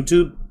you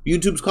YouTube.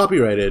 YouTube's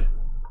copyrighted.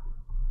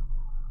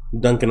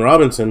 Duncan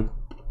Robinson.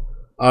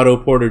 Otto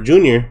Porter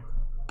Jr.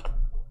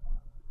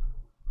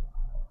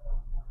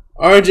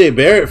 RJ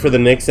Barrett for the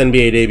Knicks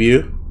NBA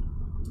debut.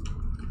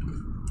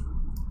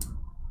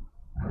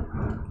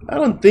 I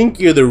don't think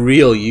you're the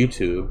real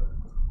YouTube.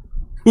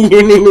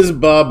 Your name is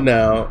Bob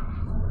now.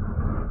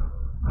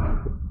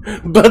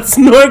 Butt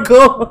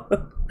Snorkel.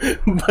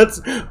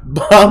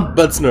 Bob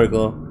Butt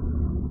Snorkel.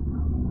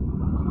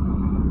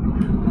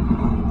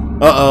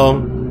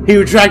 Uh-oh. He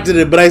retracted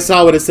it, but I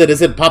saw what it said. It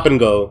said pop and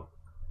go.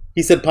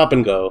 He said pop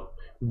and go.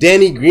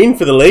 Danny Green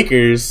for the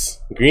Lakers.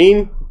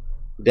 Green?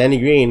 Danny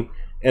Green.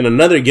 And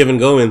another give and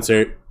go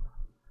insert.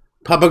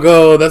 Papa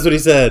go. That's what he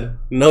said.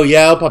 No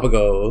yow, Papa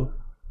go.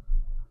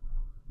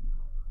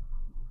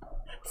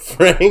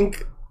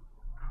 Frank.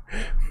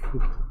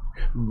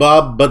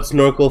 Bob Butt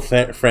Snorkel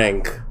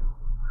Frank.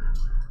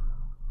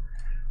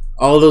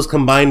 All those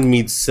combined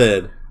means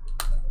Sid.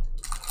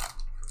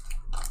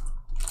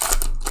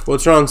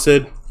 What's wrong,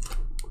 Sid?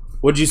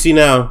 What'd you see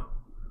now?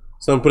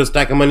 Someone put a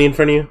stack of money in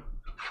front of you?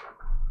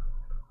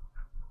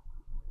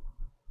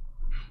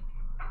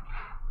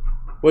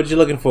 What you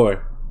looking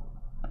for?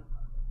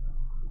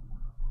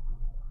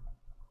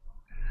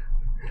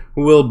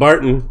 Will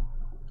Barton.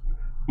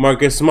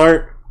 Marcus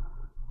Smart.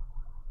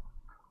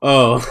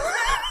 Oh.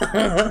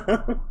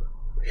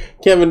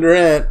 Kevin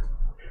Durant.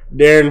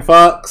 Darren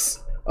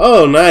Fox.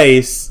 Oh,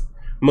 nice.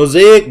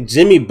 Mosaic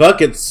Jimmy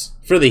Buckets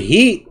for the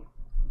Heat.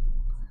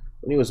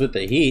 When he was with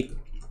the Heat.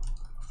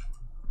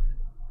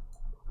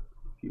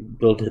 You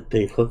build it,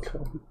 they will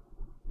come.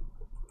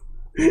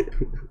 You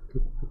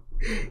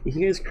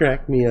guys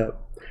crack me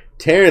up.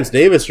 Terrence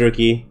Davis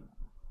rookie.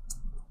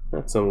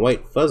 That's some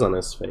white fuzz on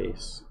his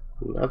face.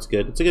 That's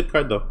good. It's a good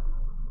card though.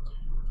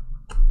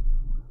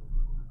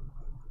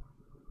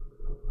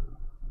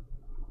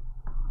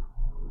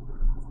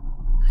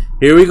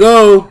 Here we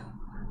go.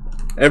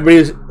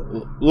 Everybody's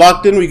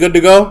locked in. We good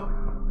to go?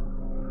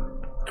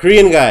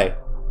 Korean guy.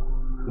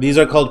 These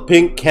are called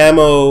pink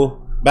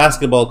camo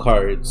basketball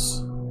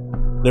cards.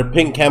 They're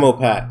pink camo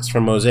packs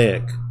from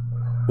Mosaic.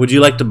 Would you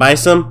like to buy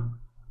some?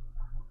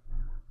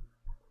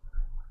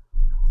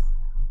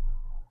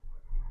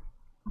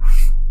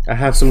 I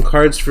have some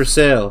cards for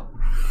sale.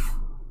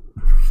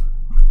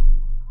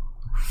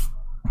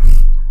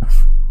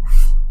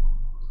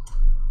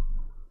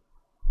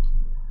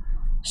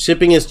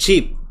 Shipping is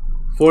cheap.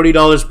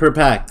 $40 per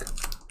pack.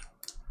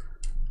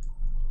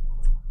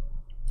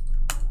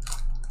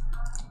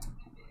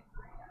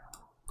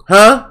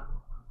 Huh?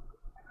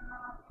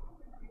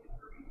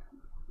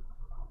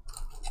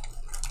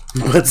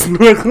 But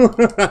snorkel.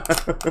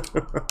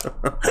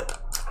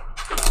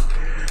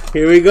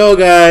 Here we go,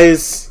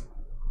 guys.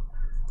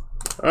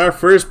 Our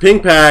first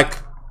pink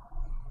pack.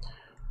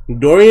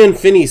 Dorian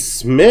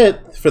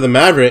Finney-Smith for the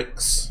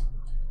Mavericks.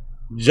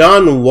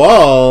 John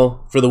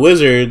Wall for the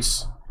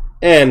Wizards.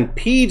 And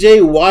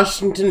PJ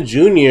Washington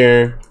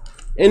Jr.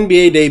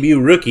 NBA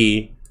debut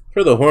rookie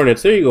for the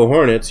Hornets. There you go,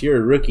 Hornets. You're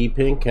a rookie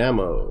pink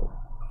camo.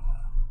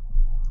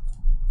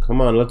 Come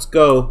on, let's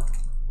go.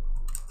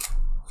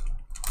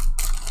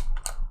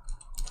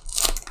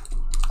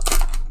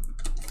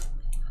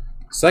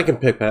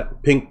 Second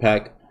pink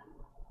pack.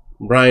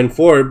 Brian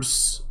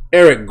Forbes.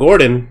 Eric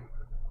Gordon.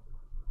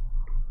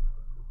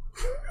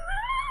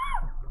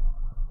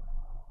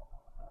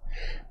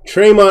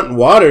 Tremont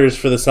Waters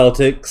for the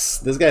Celtics.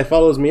 This guy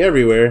follows me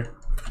everywhere.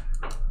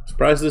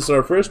 Surprised this is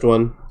our first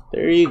one.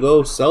 There you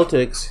go,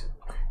 Celtics.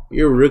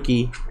 Your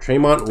rookie,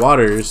 Tremont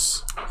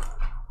Waters.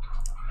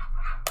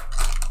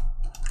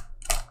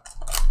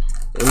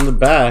 In the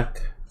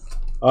back.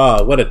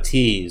 Ah, what a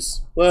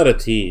tease. What a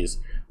tease.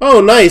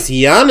 Oh, nice.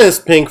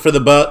 Giannis pink for the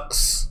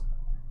Bucks.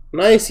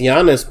 Nice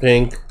Giannis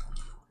pink.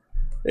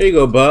 There you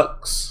go,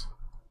 Bucks.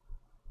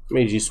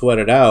 Made you sweat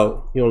it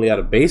out. You only had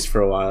a base for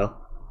a while.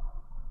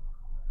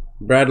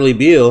 Bradley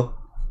Beal.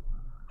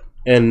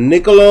 And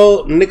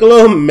Nicolo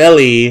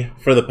Melli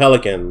for the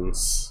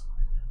Pelicans.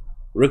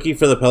 Rookie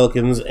for the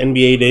Pelicans,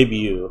 NBA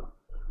debut.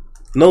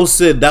 No,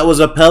 Sid, that was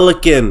a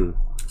Pelican.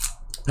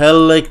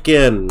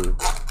 Pelican.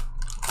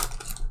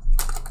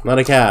 Not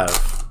a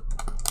Cav.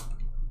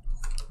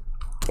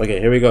 Okay,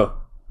 here we go.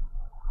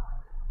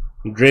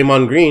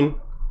 Draymond Green.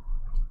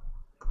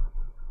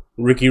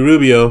 Ricky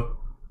Rubio.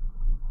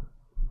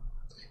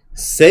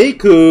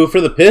 Sekou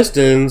for the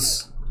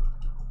Pistons.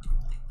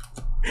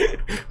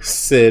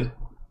 Sid.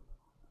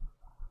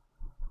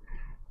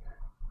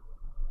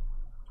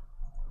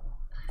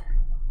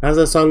 How's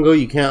that song go?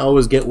 You can't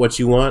always get what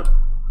you want.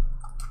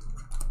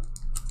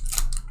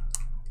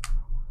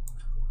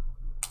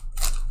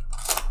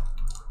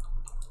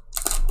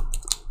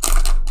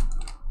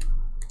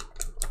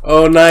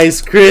 Oh,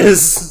 nice,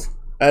 Chris.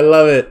 I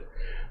love it.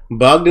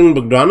 Bogdan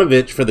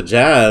Bogdanovic for the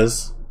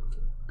Jazz.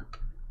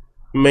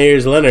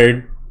 Meyers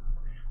Leonard.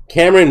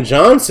 Cameron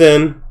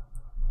Johnson.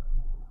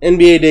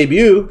 NBA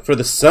debut for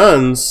the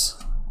Suns.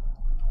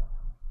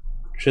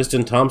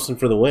 Tristan Thompson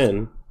for the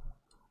win.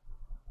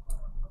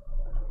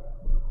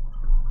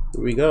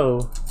 Here we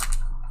go.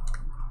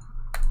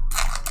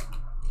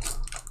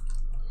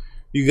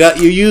 You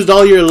used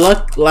all your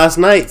luck last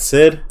night,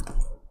 Sid.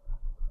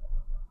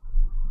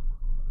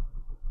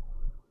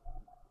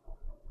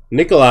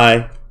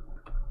 Nikolai,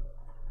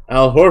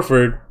 Al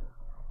Horford,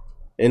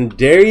 and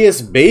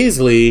Darius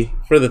Baisley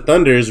for the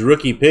Thunder's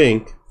rookie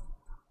pink.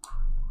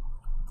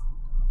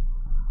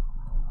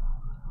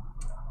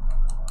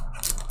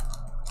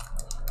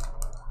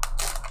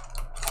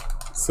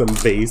 Some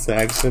base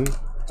action.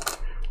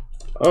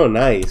 Oh,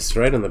 nice.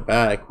 Right in the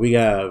back. We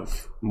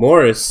have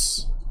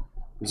Morris,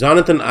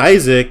 Jonathan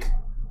Isaac,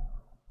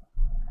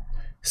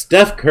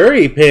 Steph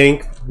Curry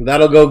pink.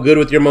 That'll go good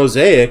with your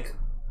Mosaic.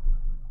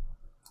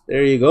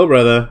 There you go,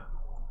 brother.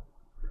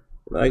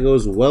 That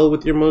goes well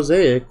with your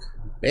Mosaic.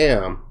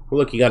 Bam.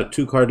 Look, you got a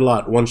 2-card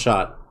lot. One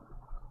shot.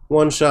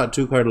 One shot,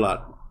 2-card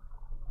lot.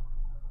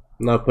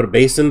 Now put a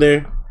base in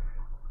there.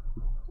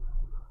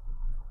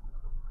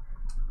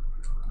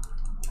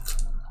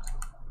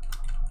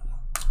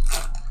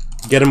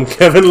 Get him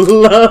Kevin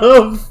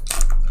Love.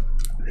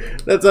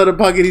 That's out of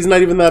pocket. He's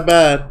not even that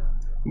bad.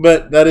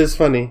 But that is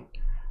funny.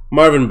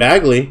 Marvin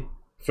Bagley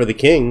for the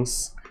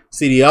Kings.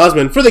 C.D.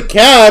 Osman for the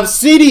Cavs.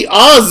 C.D.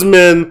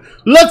 Osman.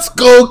 Let's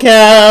go,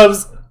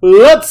 Cavs.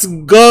 Let's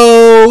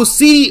go.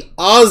 C.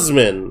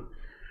 Osman.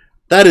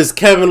 That is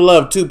Kevin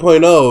Love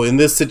 2.0 in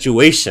this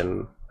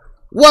situation.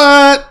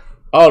 What?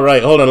 All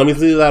right, hold on. Let me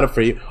clear that up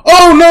for you.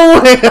 Oh,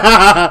 no way.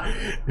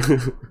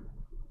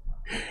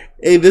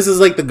 Hey, this is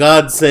like the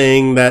gods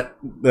saying that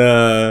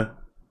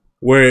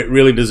where it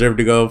really deserved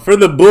to go. For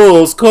the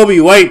Bulls, Kobe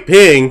White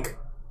pink.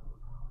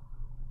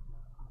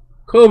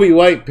 Kobe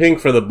White pink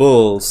for the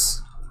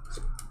Bulls.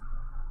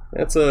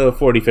 That's a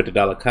 $40,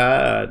 $50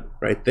 card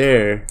right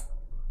there.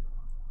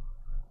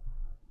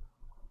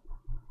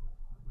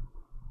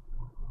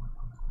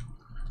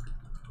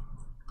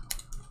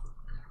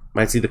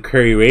 Might see the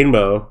Curry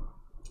rainbow.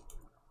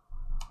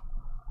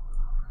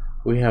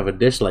 We have a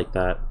dish like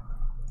that.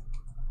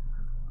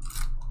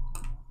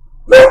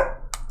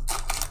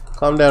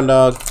 Calm down,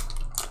 dog.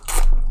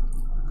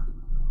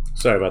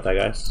 Sorry about that,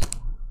 guys.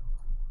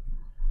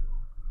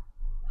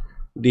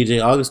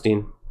 DJ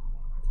Augustine.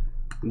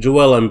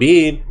 Joel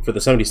Embiid for the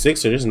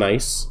 76ers.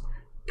 Nice.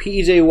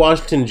 PJ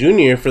Washington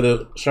Jr. for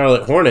the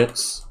Charlotte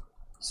Hornets.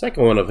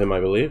 Second one of him, I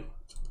believe.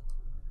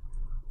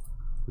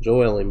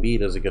 Joel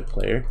Embiid is a good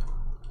player.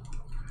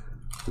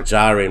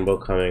 Ja rainbow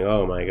coming.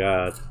 Oh, my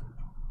God.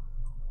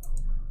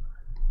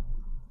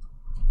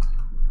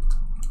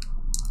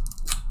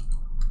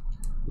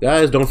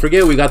 Guys, don't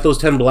forget we got those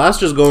 10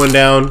 blasters going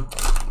down.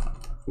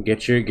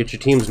 Get your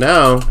teams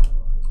now.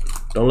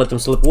 Don't let them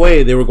slip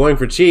away. They were going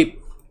for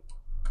cheap.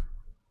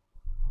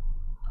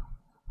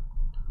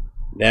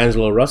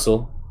 D'Angelo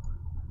Russell,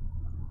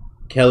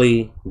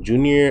 Kelly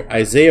Jr.,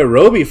 Isaiah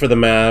Roby for the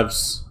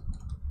Mavs.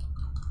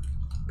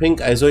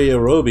 Pink Isaiah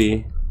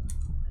Roby.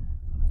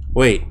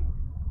 Wait,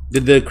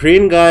 did the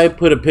Korean guy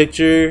put a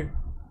picture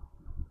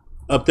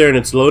up there and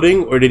it's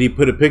loading, or did he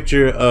put a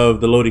picture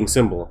of the loading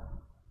symbol?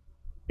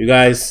 You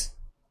guys,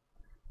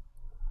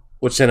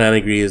 what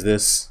shenanigans is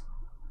this?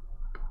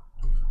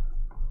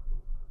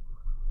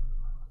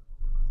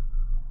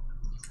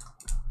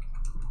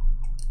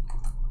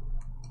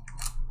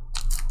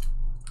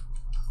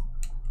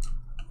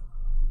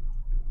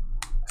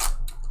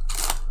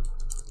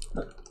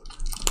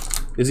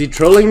 Is he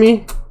trolling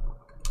me?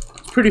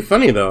 It's pretty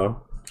funny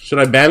though. Should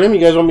I ban him? You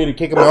guys want me to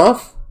kick him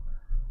off?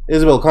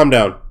 Isabel, calm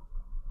down.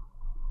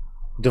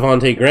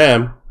 Devontae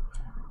Graham,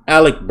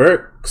 Alec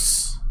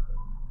Burks,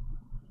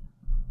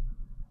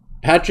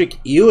 Patrick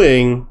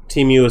Ewing,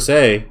 Team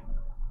USA.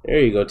 There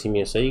you go, Team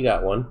USA. You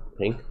got one.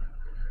 Pink.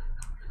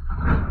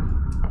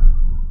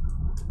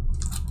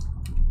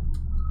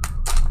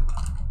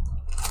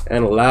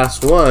 And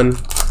last one.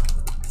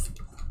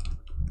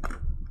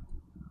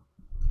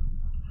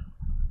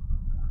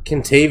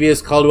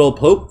 Kentavious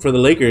Caldwell-Pope for the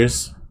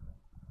Lakers.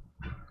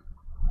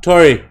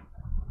 Tori,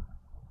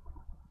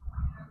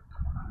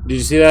 did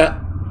you see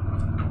that?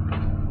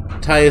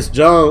 Tyus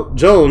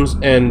Jones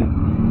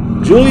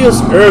and Julius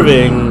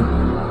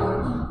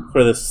Erving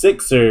for the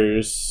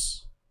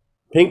Sixers.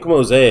 Pink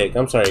Mosaic.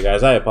 I'm sorry,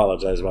 guys. I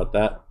apologize about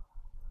that.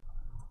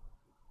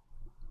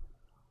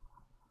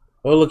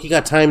 Oh, look, he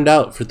got timed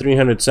out for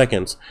 300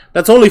 seconds.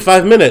 That's only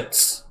 5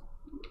 minutes.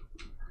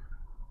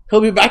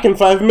 He'll be back in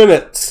 5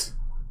 minutes.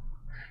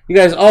 You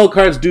guys, all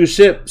cards do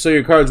ship, so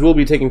your cards will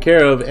be taken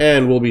care of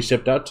and will be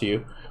shipped out to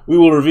you. We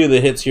will review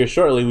the hits here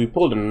shortly. We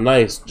pulled a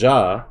nice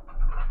jaw.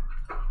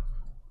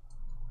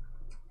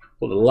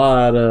 Pulled a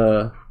lot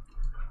of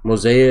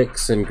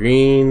mosaics and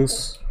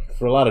greens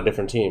for a lot of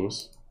different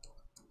teams.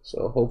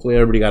 So hopefully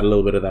everybody got a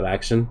little bit of that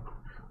action.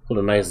 Pulled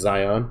a nice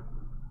Zion.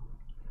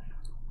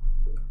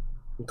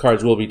 The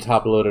cards will be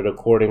top loaded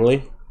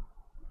accordingly.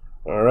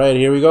 Alright,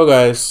 here we go,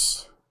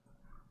 guys.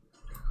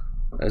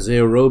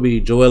 Isaiah Roby,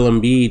 Joel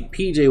Embiid,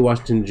 PJ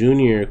Washington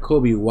Jr.,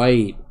 Kobe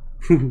White,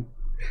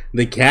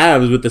 The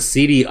Cavs with the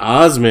CD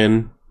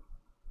Osman.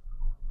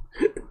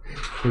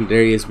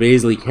 Darius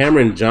Baisley,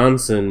 Cameron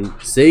Johnson,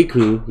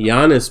 Sekou,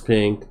 Giannis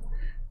Pink,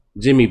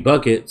 Jimmy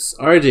Buckets,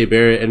 RJ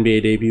Barrett,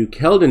 NBA debut,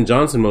 Keldon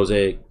Johnson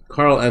Mosaic,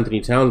 Karl Anthony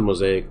Towns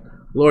Mosaic,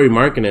 Lauri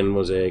Markkanen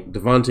Mosaic,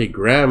 Devontae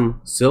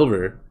Graham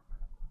Silver,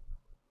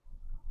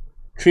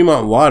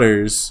 Tremont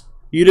Waters.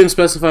 You didn't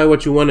specify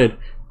what you wanted.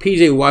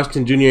 PJ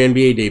Washington Jr.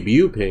 NBA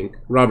debut Pink,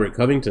 Robert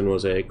Covington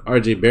Mosaic,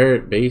 RJ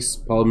Barrett Base,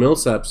 Paul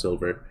Millsap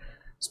Silver,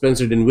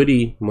 Spencer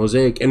Dinwiddie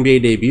Mosaic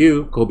NBA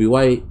debut, Kobe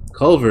White,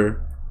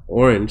 Culver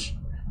Orange,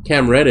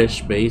 Cam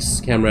Reddish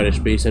Base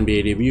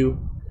NBA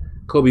debut,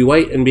 Kobe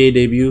White NBA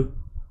debut,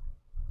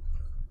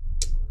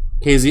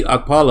 KZ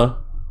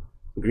Okpala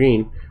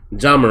Green,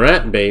 John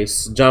Morant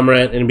Base, John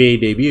Morant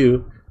NBA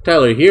debut,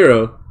 Tyler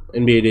Hero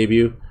NBA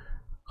debut,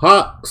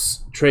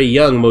 Hawks Trae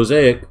Young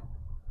Mosaic,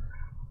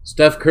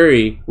 Steph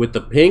Curry with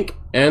the pink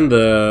and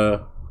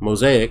the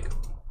Mosaic,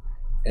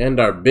 and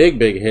our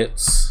big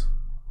hits.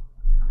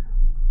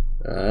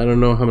 I don't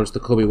know how much the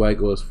Kobe White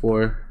goes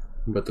for,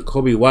 but the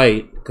Kobe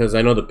White, because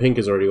I know the pink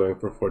is already going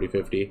for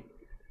 40-50,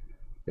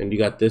 and you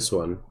got this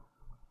one.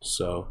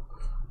 So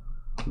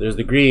there's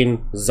the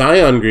green,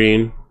 Zion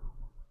green.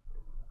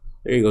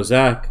 There you go,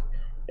 Zach.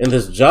 And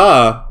this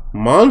Ja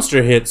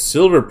monster hit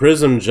silver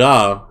prism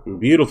Ja in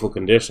beautiful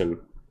condition.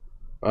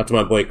 Out to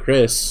my boy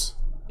Chris.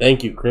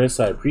 Thank you, Chris.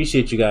 I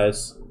appreciate you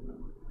guys.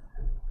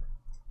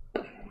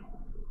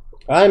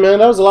 Alright, man,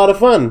 that was a lot of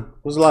fun.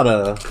 It was a lot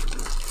of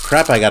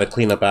crap I gotta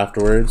clean up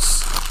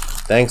afterwards.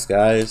 Thanks,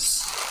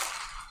 guys.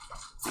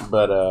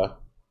 But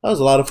that was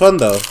a lot of fun,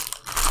 though.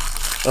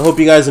 I hope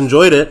you guys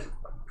enjoyed it.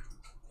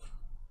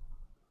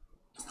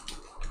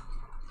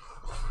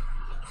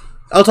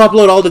 I'll top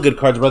load all the good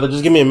cards, brother.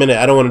 Just give me a minute.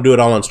 I don't want to do it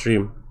all on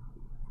stream.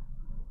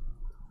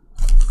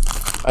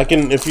 I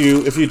can, if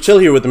you chill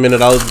here with a minute,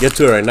 I'll get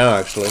to it right now,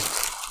 actually.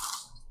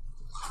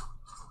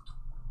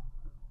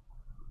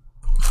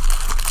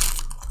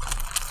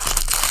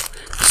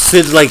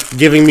 Sid's like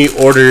giving me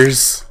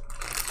orders.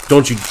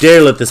 Don't you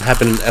dare let this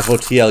happen in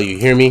FOTL, you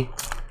hear me?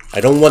 I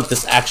don't want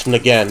this action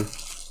again.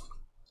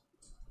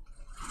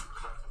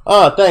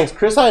 Ah, thanks,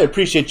 Chris. I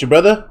appreciate you,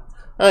 brother.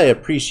 I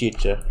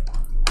appreciate you.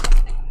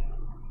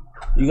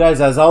 You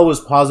guys, as always,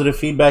 positive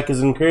feedback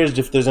is encouraged.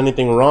 If there's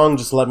anything wrong,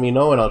 just let me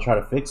know and I'll try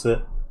to fix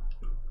it.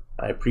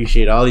 I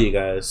appreciate all you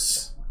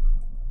guys.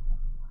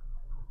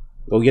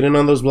 Go get in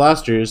on those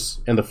blasters.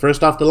 And the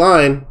first off the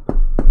line,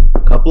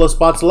 couple of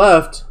spots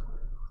left.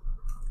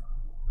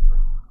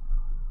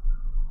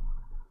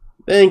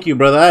 Thank you,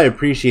 brother. I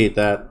appreciate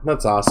that.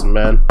 That's awesome,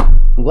 man.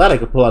 I'm glad I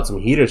could pull out some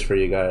heaters for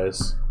you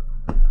guys.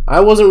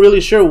 I wasn't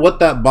really sure what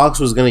that box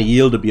was going to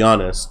yield, to be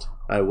honest.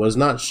 I was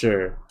not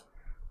sure.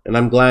 And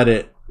I'm glad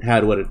it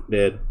had what it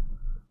did.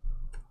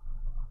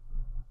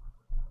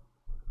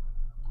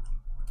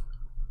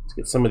 Let's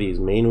get some of these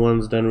main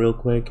ones done real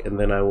quick, and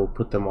then I will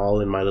put them all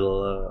in my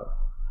little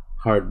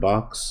hard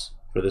box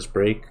for this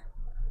break,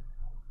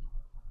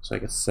 so I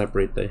can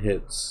separate the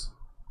hits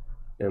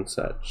and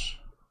such.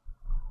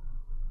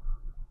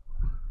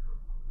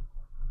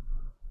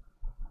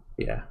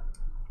 Yeah.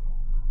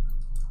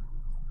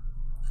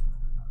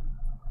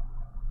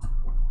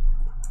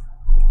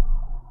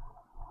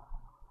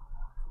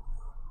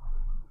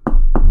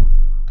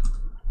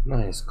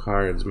 Nice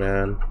cards,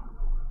 man.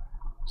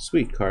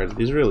 Sweet cards.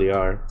 These really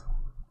are.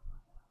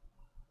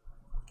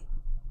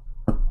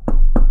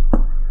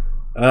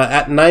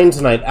 At 9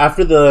 tonight.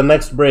 After the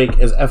next break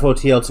is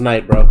FOTL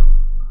tonight, bro.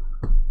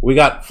 We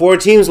got 4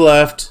 teams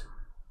left.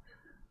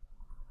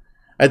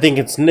 I think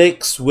it's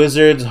Knicks,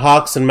 Wizards,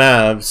 Hawks, and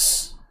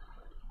Mavs.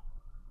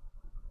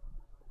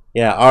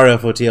 Yeah, our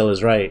FOTL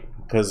is right,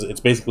 because it's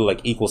basically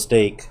like equal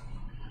stake.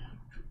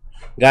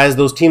 Guys,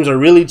 those teams are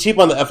really cheap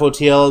on the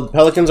FOTL. The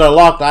Pelicans are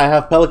locked. I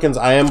have Pelicans.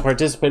 I am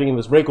participating in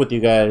this break with you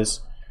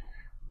guys.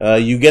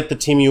 You get the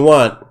team you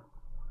want.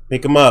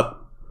 Pick them up.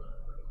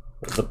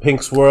 The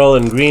pink swirl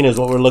and green is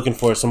what we're looking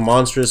for. Some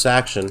monstrous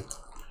action.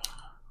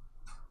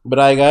 But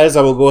guys,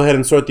 I will go ahead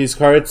and sort these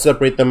cards,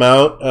 separate them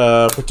out,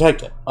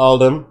 protect all of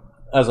them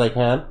as I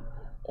can,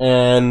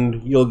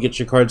 and you'll get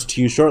your cards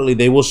to you shortly.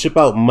 They will ship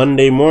out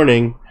Monday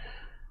morning.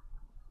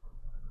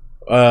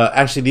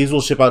 Actually, these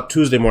will ship out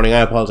Tuesday morning. I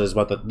apologize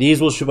about that.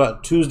 These will ship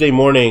out Tuesday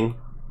morning,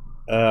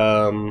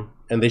 and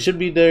they should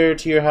be there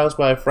to your house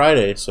by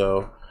Friday.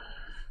 So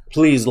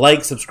please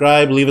like,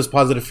 subscribe, leave us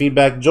positive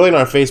feedback, join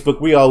our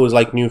Facebook. We always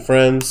like new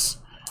friends.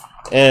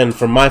 And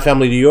from my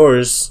family to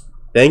yours,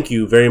 thank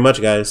you very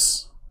much,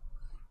 guys.